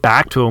to get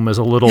back to him is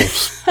a little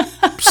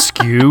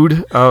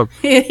skewed.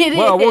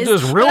 We'll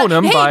just ruin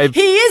him by...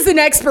 He is an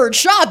expert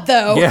shot,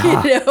 though.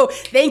 Yeah.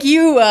 Thank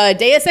you,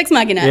 Deus Ex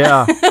Machina.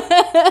 Yeah.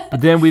 But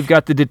then we've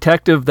got the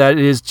detective that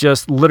is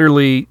just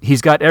literally,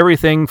 he's got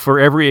everything for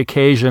every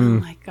occasion.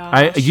 Oh, my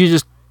gosh. You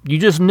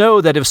just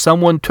know that if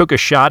someone took a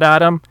shot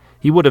at him,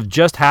 He would have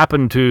just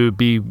happened to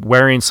be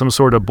wearing some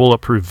sort of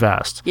bulletproof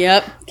vest.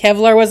 Yep.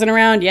 Kevlar wasn't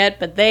around yet,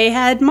 but they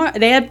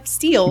had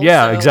steel.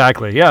 Yeah, so.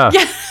 exactly. Yeah.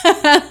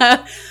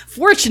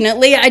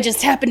 Fortunately, I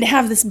just happened to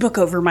have this book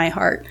over my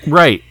heart.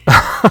 Right.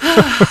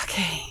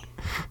 Okay.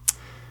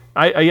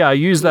 I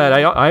use that.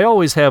 I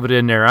always have it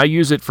in there. I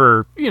use it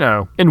for,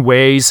 in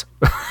ways.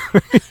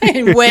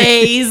 In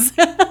ways.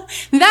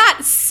 That,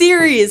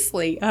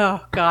 seriously.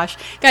 Oh, gosh.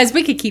 Guys,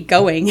 we could keep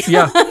going.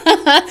 Yeah. How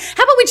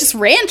about we just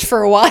rant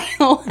for a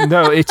while?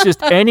 No, it's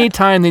just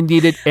anytime they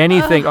needed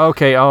anything.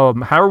 Okay, how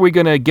are we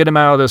going to get him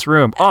out of this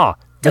room? Oh,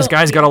 this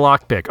guy's got a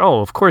lockpick.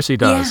 Oh, of course he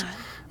does. Yeah.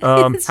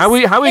 How are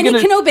we going to?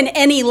 He can open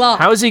any lock.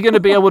 How is he going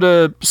to be able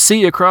to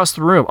see across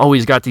the room? Oh,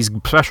 he's got these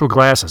special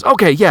glasses.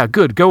 Okay, yeah,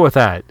 good. Go with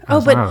that.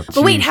 But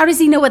wait, how does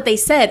he know what they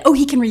said? Oh,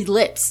 he can read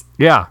lips.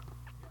 Yeah.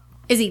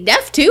 Is he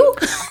deaf too?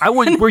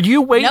 Were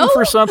you waiting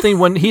for something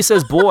when he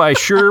says, "Boy, I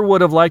sure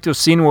would have liked to have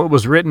seen what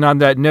was written on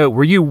that note"?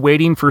 Were you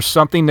waiting for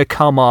something to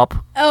come up?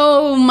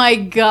 Oh my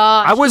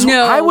gosh!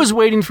 I was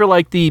waiting for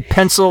like the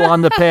pencil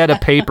on the pad of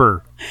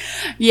paper.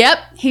 Yep,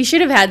 he should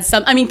have had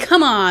some. I mean,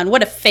 come on,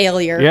 what a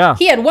failure! Yeah,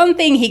 he had one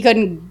thing he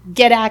couldn't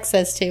get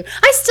access to.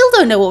 I still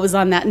don't know what was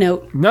on that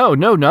note. No.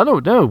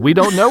 We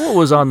don't know what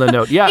was on the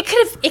note. Yeah,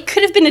 it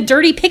could have been a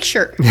dirty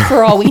picture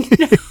for all we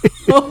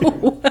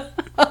know.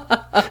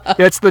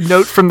 It's the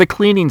note from the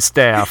cleaning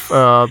staff.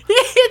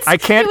 I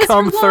can't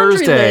come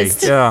Thursday.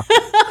 Yeah.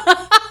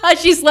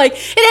 She's like,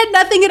 it had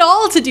nothing at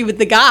all to do with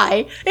the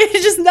guy. It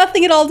had just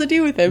nothing at all to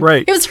do with him.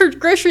 Right. It was her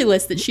grocery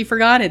list that she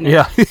forgot in there.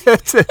 Yeah.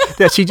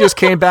 That she just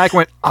came back and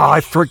went, oh,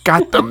 I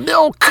forgot the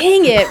milk.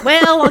 Dang it.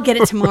 Well, I'll get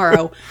it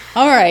tomorrow.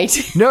 All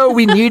right. No,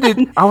 we need it.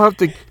 I'll have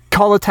to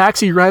call a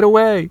taxi right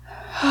away.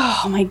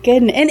 Oh, my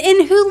goodness. And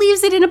who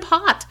leaves it in a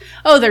pot?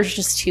 Oh, there's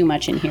just too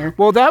much in here.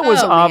 Well, that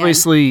was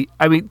obviously,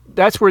 I mean,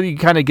 that's where you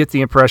kind of get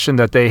the impression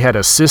that they had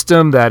a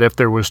system that if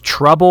there was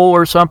trouble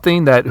or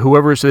something, that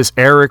whoever this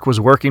Eric was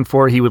working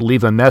for, he would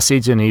leave a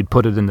message and he'd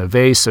put it in the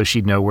vase so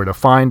she'd know where to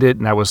find it.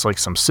 And that was like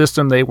some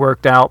system they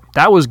worked out.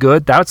 That was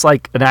good. That's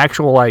like an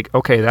actual, like,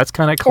 okay, that's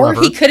kind of clever.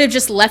 Or he could have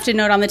just left a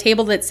note on the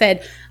table that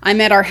said,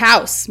 I'm at our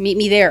house. Meet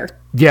me there.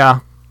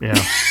 Yeah. Yeah,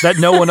 that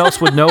no one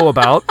else would know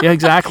about. Yeah,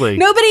 exactly.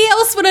 Nobody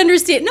else would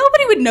understand.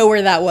 Nobody would know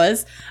where that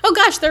was. Oh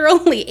gosh, there are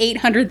only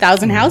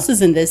 800,000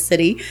 houses in this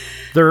city.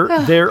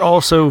 They're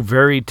also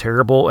very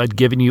terrible at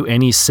giving you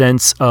any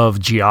sense of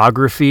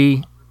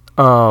geography.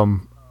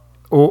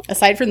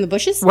 Aside from the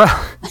bushes? Well,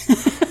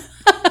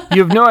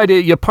 you have no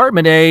idea.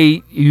 Apartment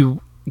A, you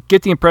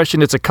get the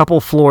impression it's a couple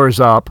floors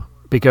up,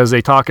 because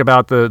they talk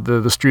about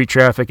the street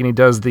traffic, and he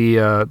does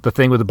the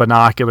thing with the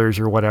binoculars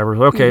or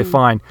whatever. Okay,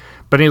 fine.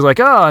 But he's like,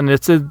 oh, and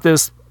it's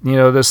this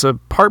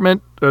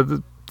apartment,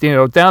 down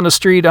the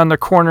street on the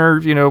corner,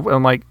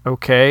 I'm like,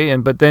 okay.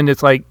 But then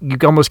it's like, you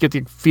almost get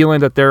the feeling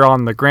that they're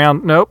on the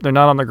ground. Nope, they're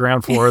not on the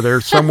ground floor. They're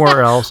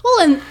somewhere else.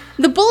 Well, and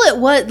the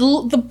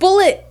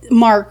bullet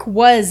mark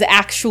was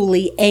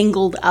actually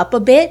angled up a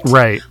bit.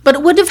 Right. But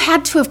it would have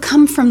had to have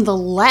come from the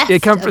left.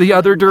 It come from the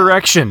other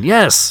direction.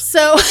 Yes.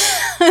 So,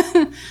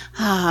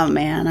 oh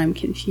man, I'm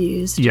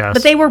confused. Yes.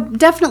 But they were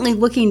definitely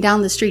looking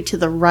down the street to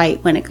the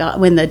right when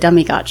the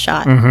dummy got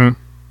shot. Mm-hmm.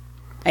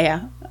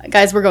 Yeah.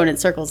 Guys, we're going in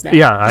circles now.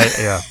 Yeah,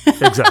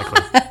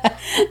 exactly.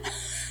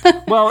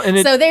 Well,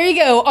 so there you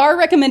go. Our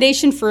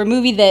recommendation for a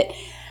movie that,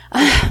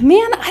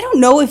 man, I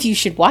don't know if you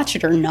should watch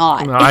it or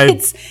not.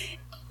 It's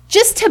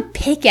just to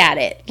pick at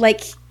it.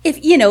 Like,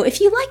 if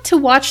you like to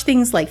watch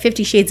things like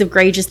 50 Shades of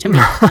Grey just to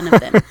make fun of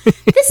them,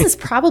 this is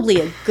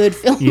probably a good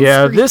film.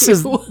 Yeah, for this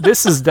you.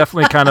 is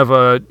definitely kind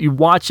of you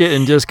watch it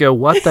and just go,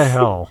 what the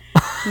hell?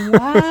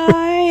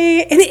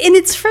 Why? And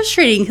it's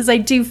frustrating because I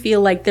do feel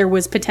like there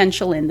was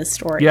potential in the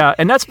story. Yeah,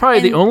 and that's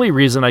probably the only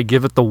reason I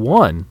give it the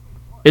 1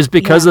 is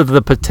because of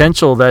the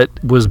potential that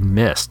was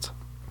missed.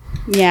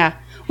 Yeah.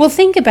 Well,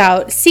 think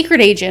about Secret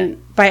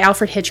Agent by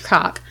Alfred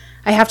Hitchcock.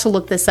 I have to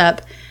look this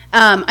up.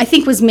 I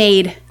think was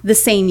made the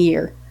same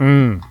year.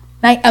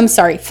 I'm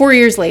sorry, 4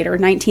 years later,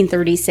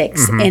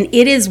 1936. Mm-hmm. And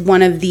it is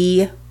one of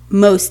the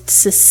most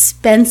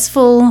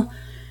suspenseful,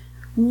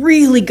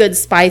 really good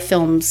spy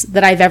films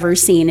that I've ever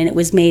seen, and it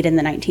was made in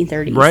the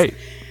 1930s. Right.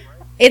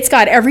 It's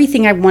got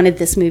everything I wanted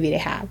this movie to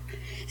have.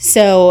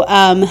 So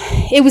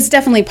it was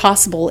definitely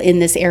possible in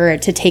this era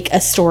to take a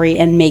story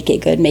and make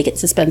it good, make it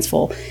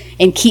suspenseful,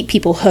 and keep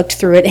people hooked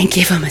through it and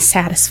give them a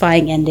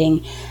satisfying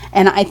ending.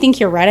 And I think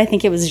you're right. I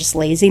think it was just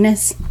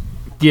laziness.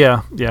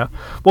 Yeah.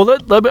 Well,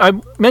 I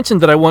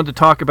mentioned that I wanted to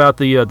talk about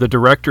the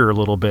director a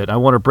little bit. I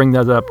want to bring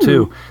that up,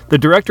 too. The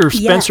director,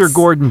 Spencer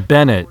Gordon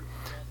Bennett.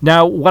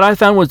 Now, what I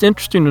found was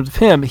interesting with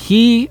him,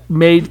 he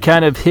made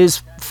kind of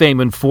his fame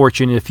and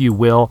fortune, if you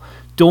will,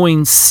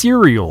 doing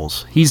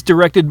serials. He's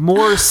directed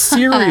more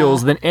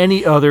serials than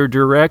any other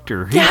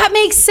director. That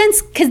makes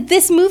sense, because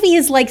this movie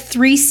is like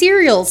 3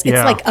 serials.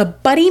 It's like a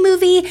buddy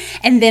movie,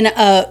 and then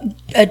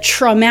a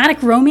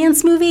traumatic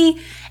romance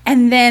movie,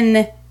 and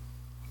then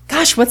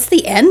gosh, what's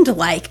the end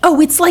like?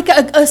 Oh, it's like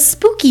a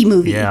spooky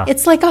movie. Yeah.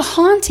 It's like a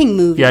haunting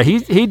movie. Yeah,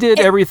 he did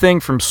everything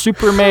from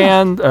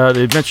Superman,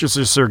 The Adventures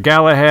of Sir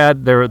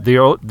Galahad,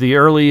 the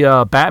early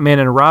Batman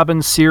and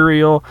Robin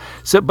serial.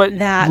 So, but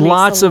that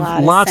lots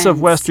of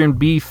Western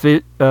B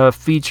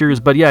features.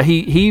 But yeah,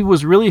 he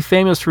was really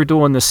famous for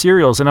doing the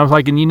serials, and I was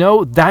like,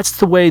 and that's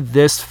the way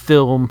this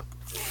film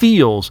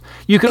feels.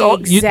 You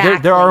could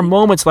there are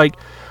moments like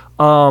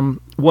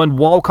when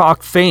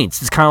Walcott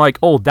faints, it's kind of like,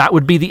 oh, that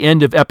would be the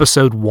end of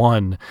episode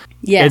 1.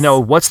 Yes.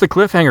 And what's the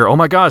cliffhanger? Oh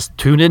my gosh,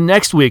 tune in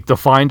next week to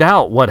find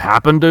out what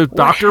happened to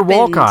Dr.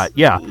 Walcott.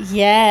 Yeah.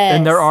 Yes.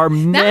 And there are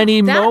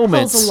many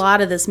moments. That pulls a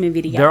lot of this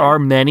movie together. There are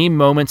many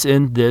moments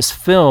in this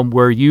film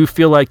where you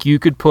feel like you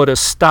could put a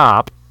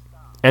stop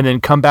and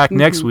then come back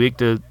next week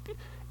to.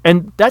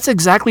 And that's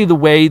exactly the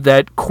way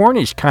that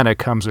Cornish kind of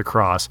comes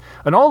across.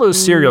 And all those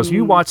serials,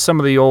 you watch some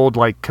of the old,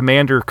 like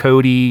Commander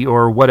Cody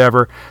or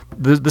whatever,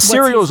 the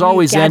serials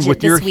always end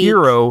with your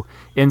hero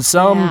in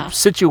some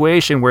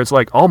situation where it's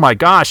like, oh my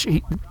gosh,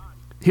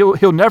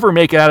 he'll never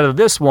make it out of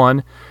this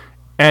one.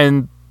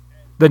 And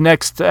the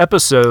next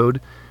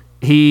episode,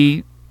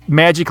 he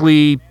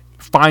magically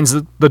finds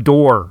the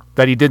door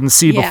that he didn't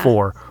see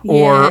before,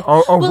 or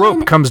a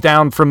rope comes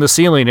down from the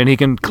ceiling and he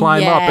can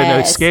climb up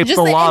and escape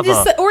the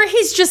lava, or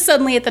he's just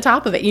suddenly at the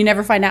top of it. You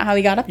never find out how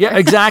he got up there. Yeah,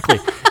 exactly.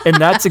 And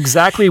that's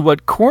exactly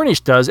what Cornish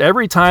does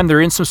every time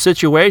they're in some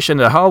situation.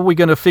 How are we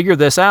going to figure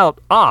this out?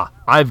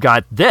 I've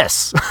got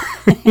this.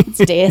 It's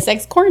Deus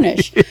Ex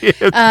Cornish.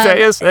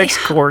 Deus Ex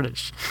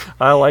Cornish.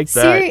 I like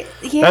that.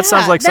 That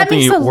sounds like something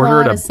you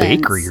order at a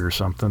bakery or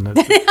something.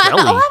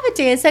 I'll have a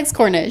Deus Ex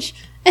Cornish.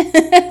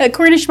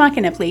 Cornish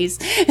Machina, please.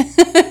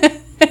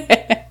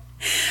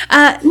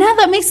 Now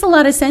that makes a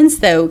lot of sense,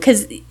 though,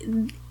 because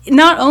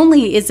not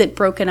only is it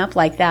broken up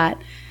like that,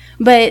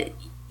 but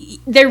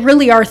there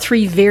really are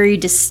 3 very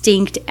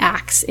distinct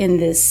acts in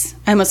this.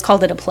 I almost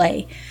called it a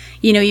play.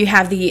 You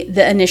have the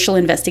initial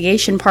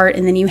investigation part,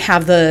 and then you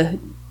have the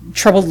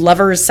troubled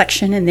lovers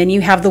section, and then you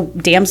have the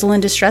damsel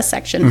in distress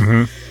section.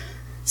 Mm-hmm.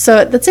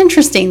 So that's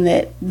interesting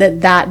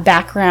that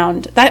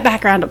background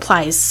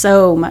applies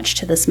so much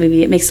to this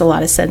movie. It makes a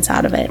lot of sense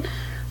out of it.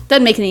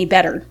 Doesn't make it any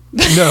better.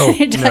 No,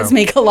 it does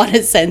make a lot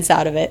of sense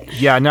out of it.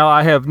 Yeah, now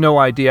I have no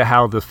idea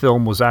how the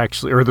film was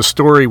actually, or the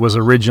story was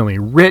originally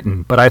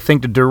written, but I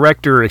think the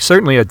director,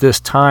 certainly at this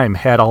time,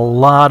 had a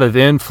lot of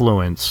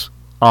influence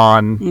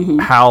on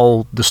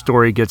how the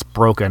story gets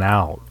broken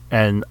out.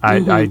 And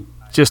I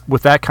just,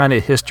 with that kind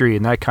of history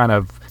and that kind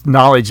of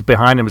knowledge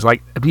behind him, is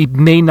like, he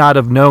may not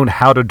have known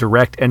how to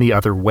direct any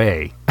other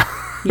way.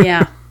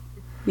 Yeah,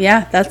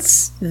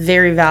 that's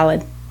very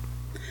valid.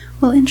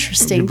 Well,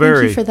 interesting.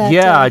 Thank you for that.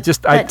 Yeah,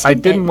 I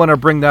didn't want to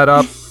bring that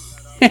up.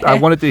 I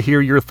wanted to hear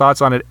your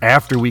thoughts on it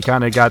after we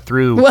kind of got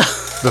through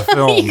the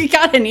film. You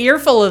got an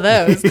earful of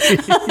those.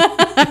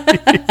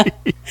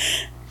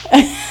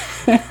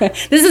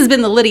 This has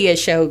been the Lydia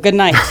Show. Good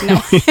night.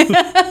 No.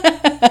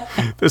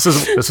 This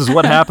is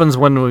what happens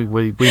when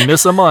we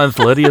miss a month.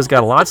 Lydia's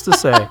got lots to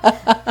say.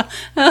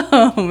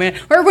 Oh man,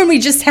 or when we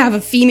just have a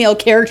female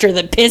character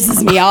that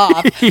pisses me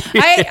off.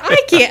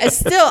 I can't.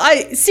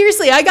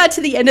 Seriously, I got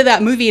to the end of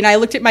that movie and I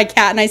looked at my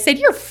cat and I said,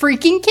 "You're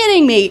freaking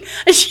kidding me!"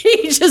 And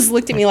she just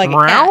looked at me like a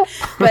cat.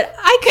 But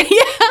I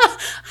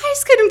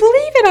just couldn't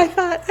believe it. I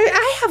thought,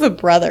 I have a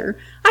brother.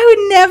 I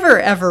would never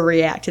ever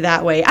react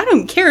that way. I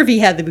don't care if he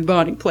had the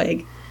bubonic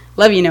plague.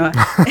 Love you, Noah.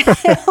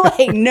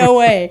 Like, no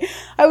way.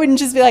 I wouldn't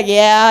just be like,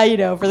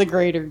 yeah, for the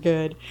greater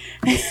good.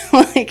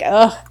 Like,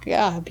 oh,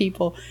 God,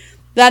 people.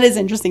 That is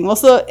interesting. Well,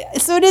 so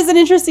it is an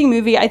interesting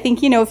movie. I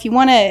think, if you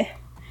want to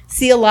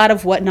see a lot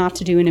of what not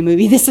to do in a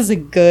movie, this is a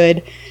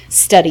good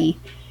study.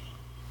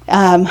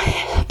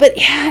 But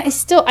yeah, I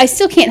still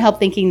can't help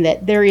thinking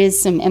that there is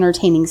some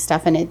entertaining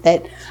stuff in it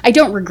that I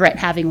don't regret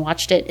having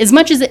watched it. As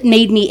much as it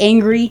made me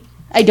angry,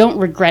 I don't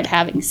regret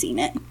having seen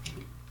it.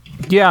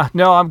 Yeah,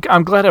 no,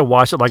 I'm glad I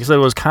watched it. Like I said, it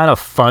was kind of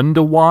fun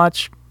to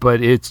watch,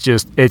 but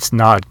it's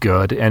not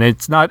good, and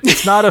it's not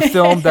a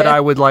film that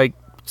I would like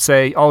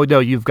say, oh no,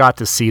 you've got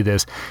to see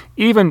this.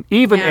 Even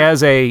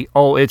as a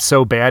it's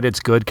so bad it's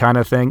good kind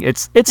of thing.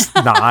 It's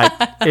not.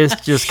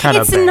 It's just kind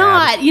of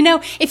bad. It's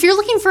not. If you're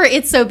looking for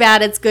it's so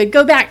bad it's good,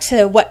 go back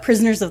to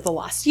Prisoners of the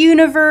Lost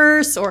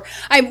Universe, or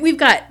we've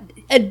got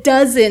a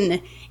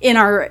dozen in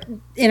our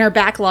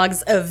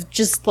backlogs of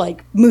just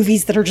like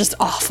movies that are just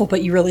awful,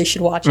 but you really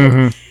should watch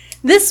it.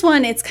 This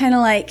one, it's kind of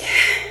like,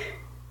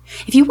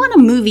 if you want a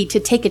movie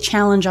to take a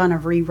challenge on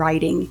of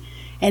rewriting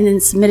and then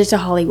submit it to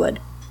Hollywood,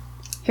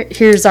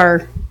 here's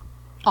our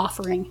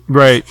offering.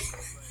 Right.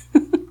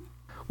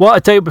 Well, I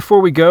tell you, before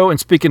we go, and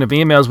speaking of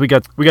emails, we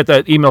got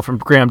that email from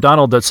Graham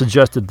Donald that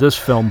suggested this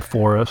film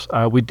for us.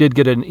 We did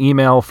get an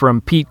email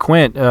from Pete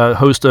Quint,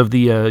 host of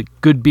the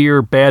Good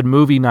Beer, Bad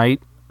Movie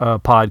Night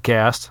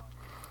podcast.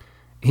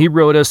 He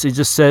wrote us, he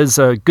just says,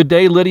 good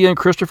day, Lydia and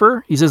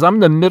Christopher. He says, I'm in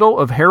the middle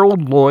of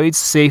Harold Lloyd's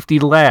Safety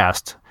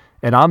Last,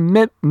 and I'm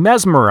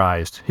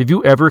mesmerized. Have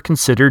you ever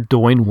considered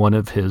doing one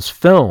of his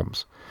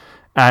films?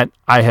 And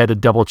I had to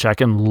double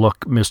check and look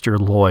Mr.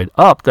 Lloyd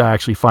up to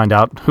actually find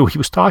out who he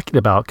was talking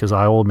about, because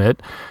I will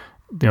admit,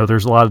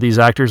 there's a lot of these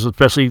actors,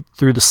 especially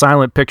through the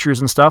silent pictures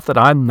and stuff, that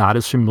I'm not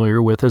as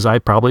familiar with as I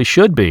probably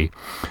should be.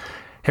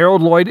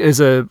 Harold Lloyd is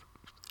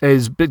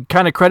been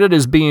kind of credited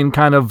as being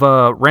kind of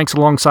ranks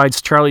alongside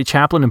Charlie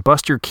Chaplin and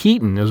Buster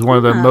Keaton as one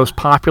of the most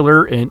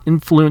popular and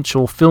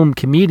influential film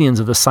comedians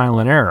of the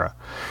silent era.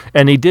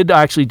 And he did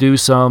actually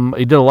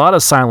he did a lot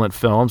of silent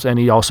films, and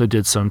he also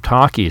did some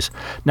talkies.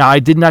 Now, I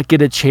did not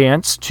get a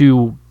chance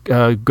to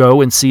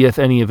go and see if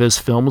any of his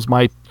films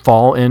might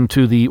fall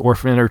into the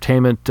Orphan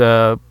Entertainment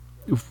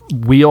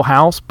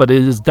wheelhouse, but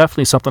it is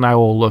definitely something I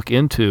will look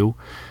into.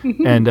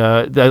 Mm-hmm. And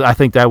I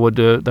think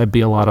that'd be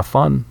a lot of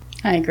fun.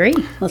 I agree.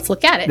 Let's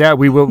look at it. Yeah,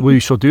 we will. We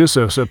shall do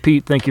so. So,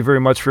 Pete, thank you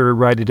very much for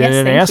writing in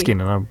and asking.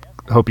 You. And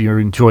I hope you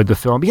enjoyed the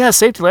film. Yeah,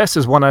 Safety Last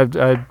is one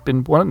I've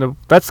been wanting to.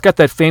 That's got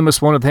that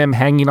famous one of him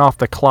hanging off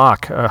the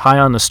clock, high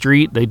on the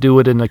street. They do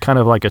it in a kind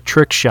of like a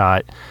trick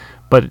shot,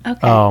 but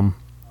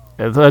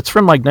that's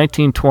from like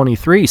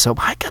 1923. So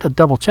I got to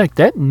double check.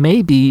 That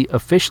may be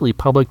officially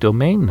public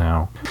domain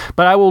now.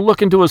 But I will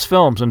look into his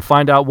films and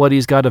find out what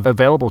he's got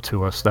available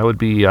to us. That'd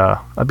be a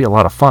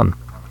lot of fun.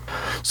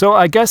 So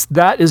I guess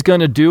that is going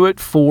to do it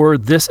for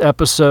this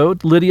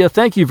episode. Lydia,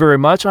 thank you very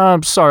much.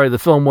 I'm sorry the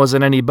film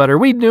wasn't any better.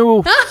 We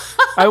knew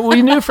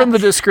we knew from the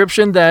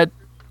description that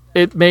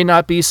it may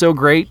not be so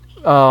great.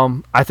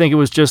 I think it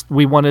was just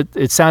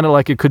it sounded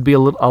like it could be a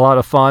lot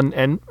of fun,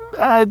 and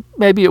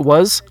maybe it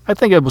was. I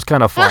think it was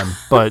kind of fun,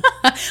 but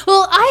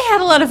well, I had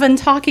a lot of fun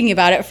talking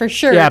about it for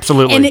sure. Yeah,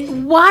 absolutely.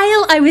 And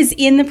while I was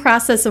in the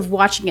process of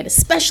watching it,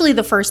 especially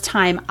the first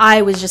time,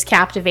 I was just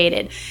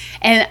captivated.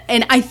 And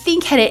I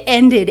think had it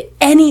ended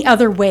any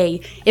other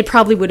way, it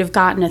probably would have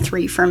gotten a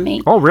 3 from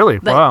me. Oh, really?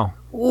 But, wow.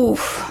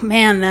 Oof,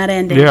 man, that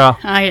ending. Yeah.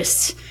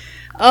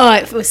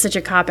 It was such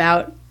a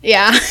cop-out.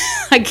 Yeah,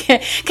 I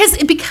can't, because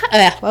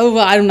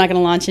I'm not going to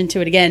launch into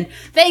it again.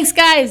 Thanks,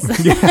 guys.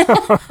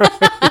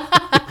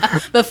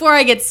 Before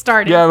I get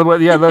started.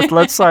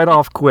 Let's sign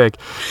off quick.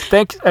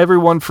 Thanks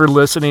everyone for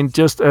listening.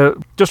 Just a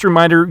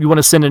reminder, you want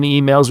to send any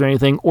emails or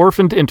anything,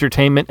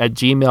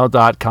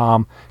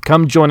 orphanedentertainment@gmail.com.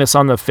 Come join us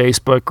on the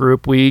Facebook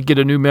group. We get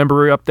a new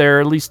member up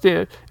there at least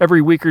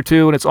every week or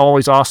two, and it's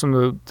always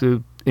awesome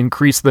to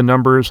increase the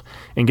numbers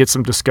and get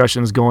some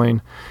discussions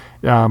going.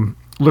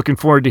 Looking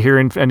forward to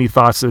hearing any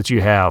thoughts that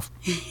you have.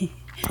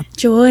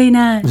 Join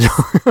us.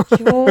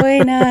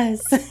 Join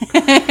us.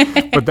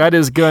 But that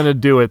is going to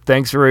do it.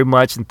 Thanks very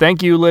much. And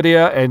thank you,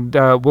 Lydia. And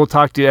we'll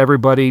talk to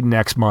everybody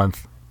next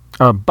month.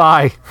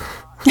 Bye.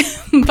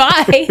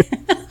 Bye.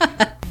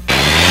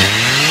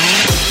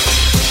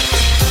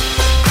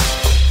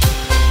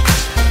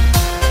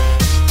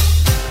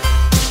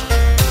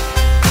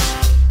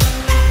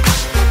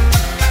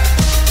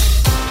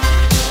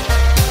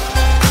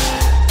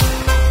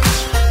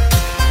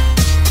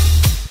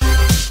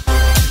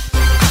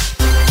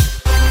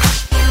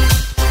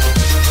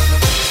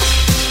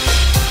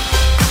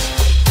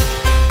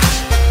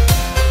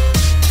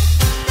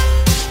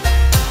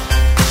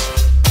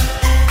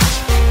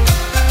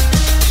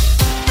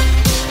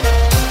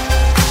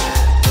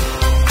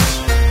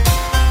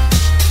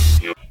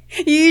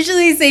 You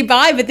usually say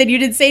bye, but then you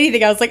didn't say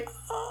anything. I was like,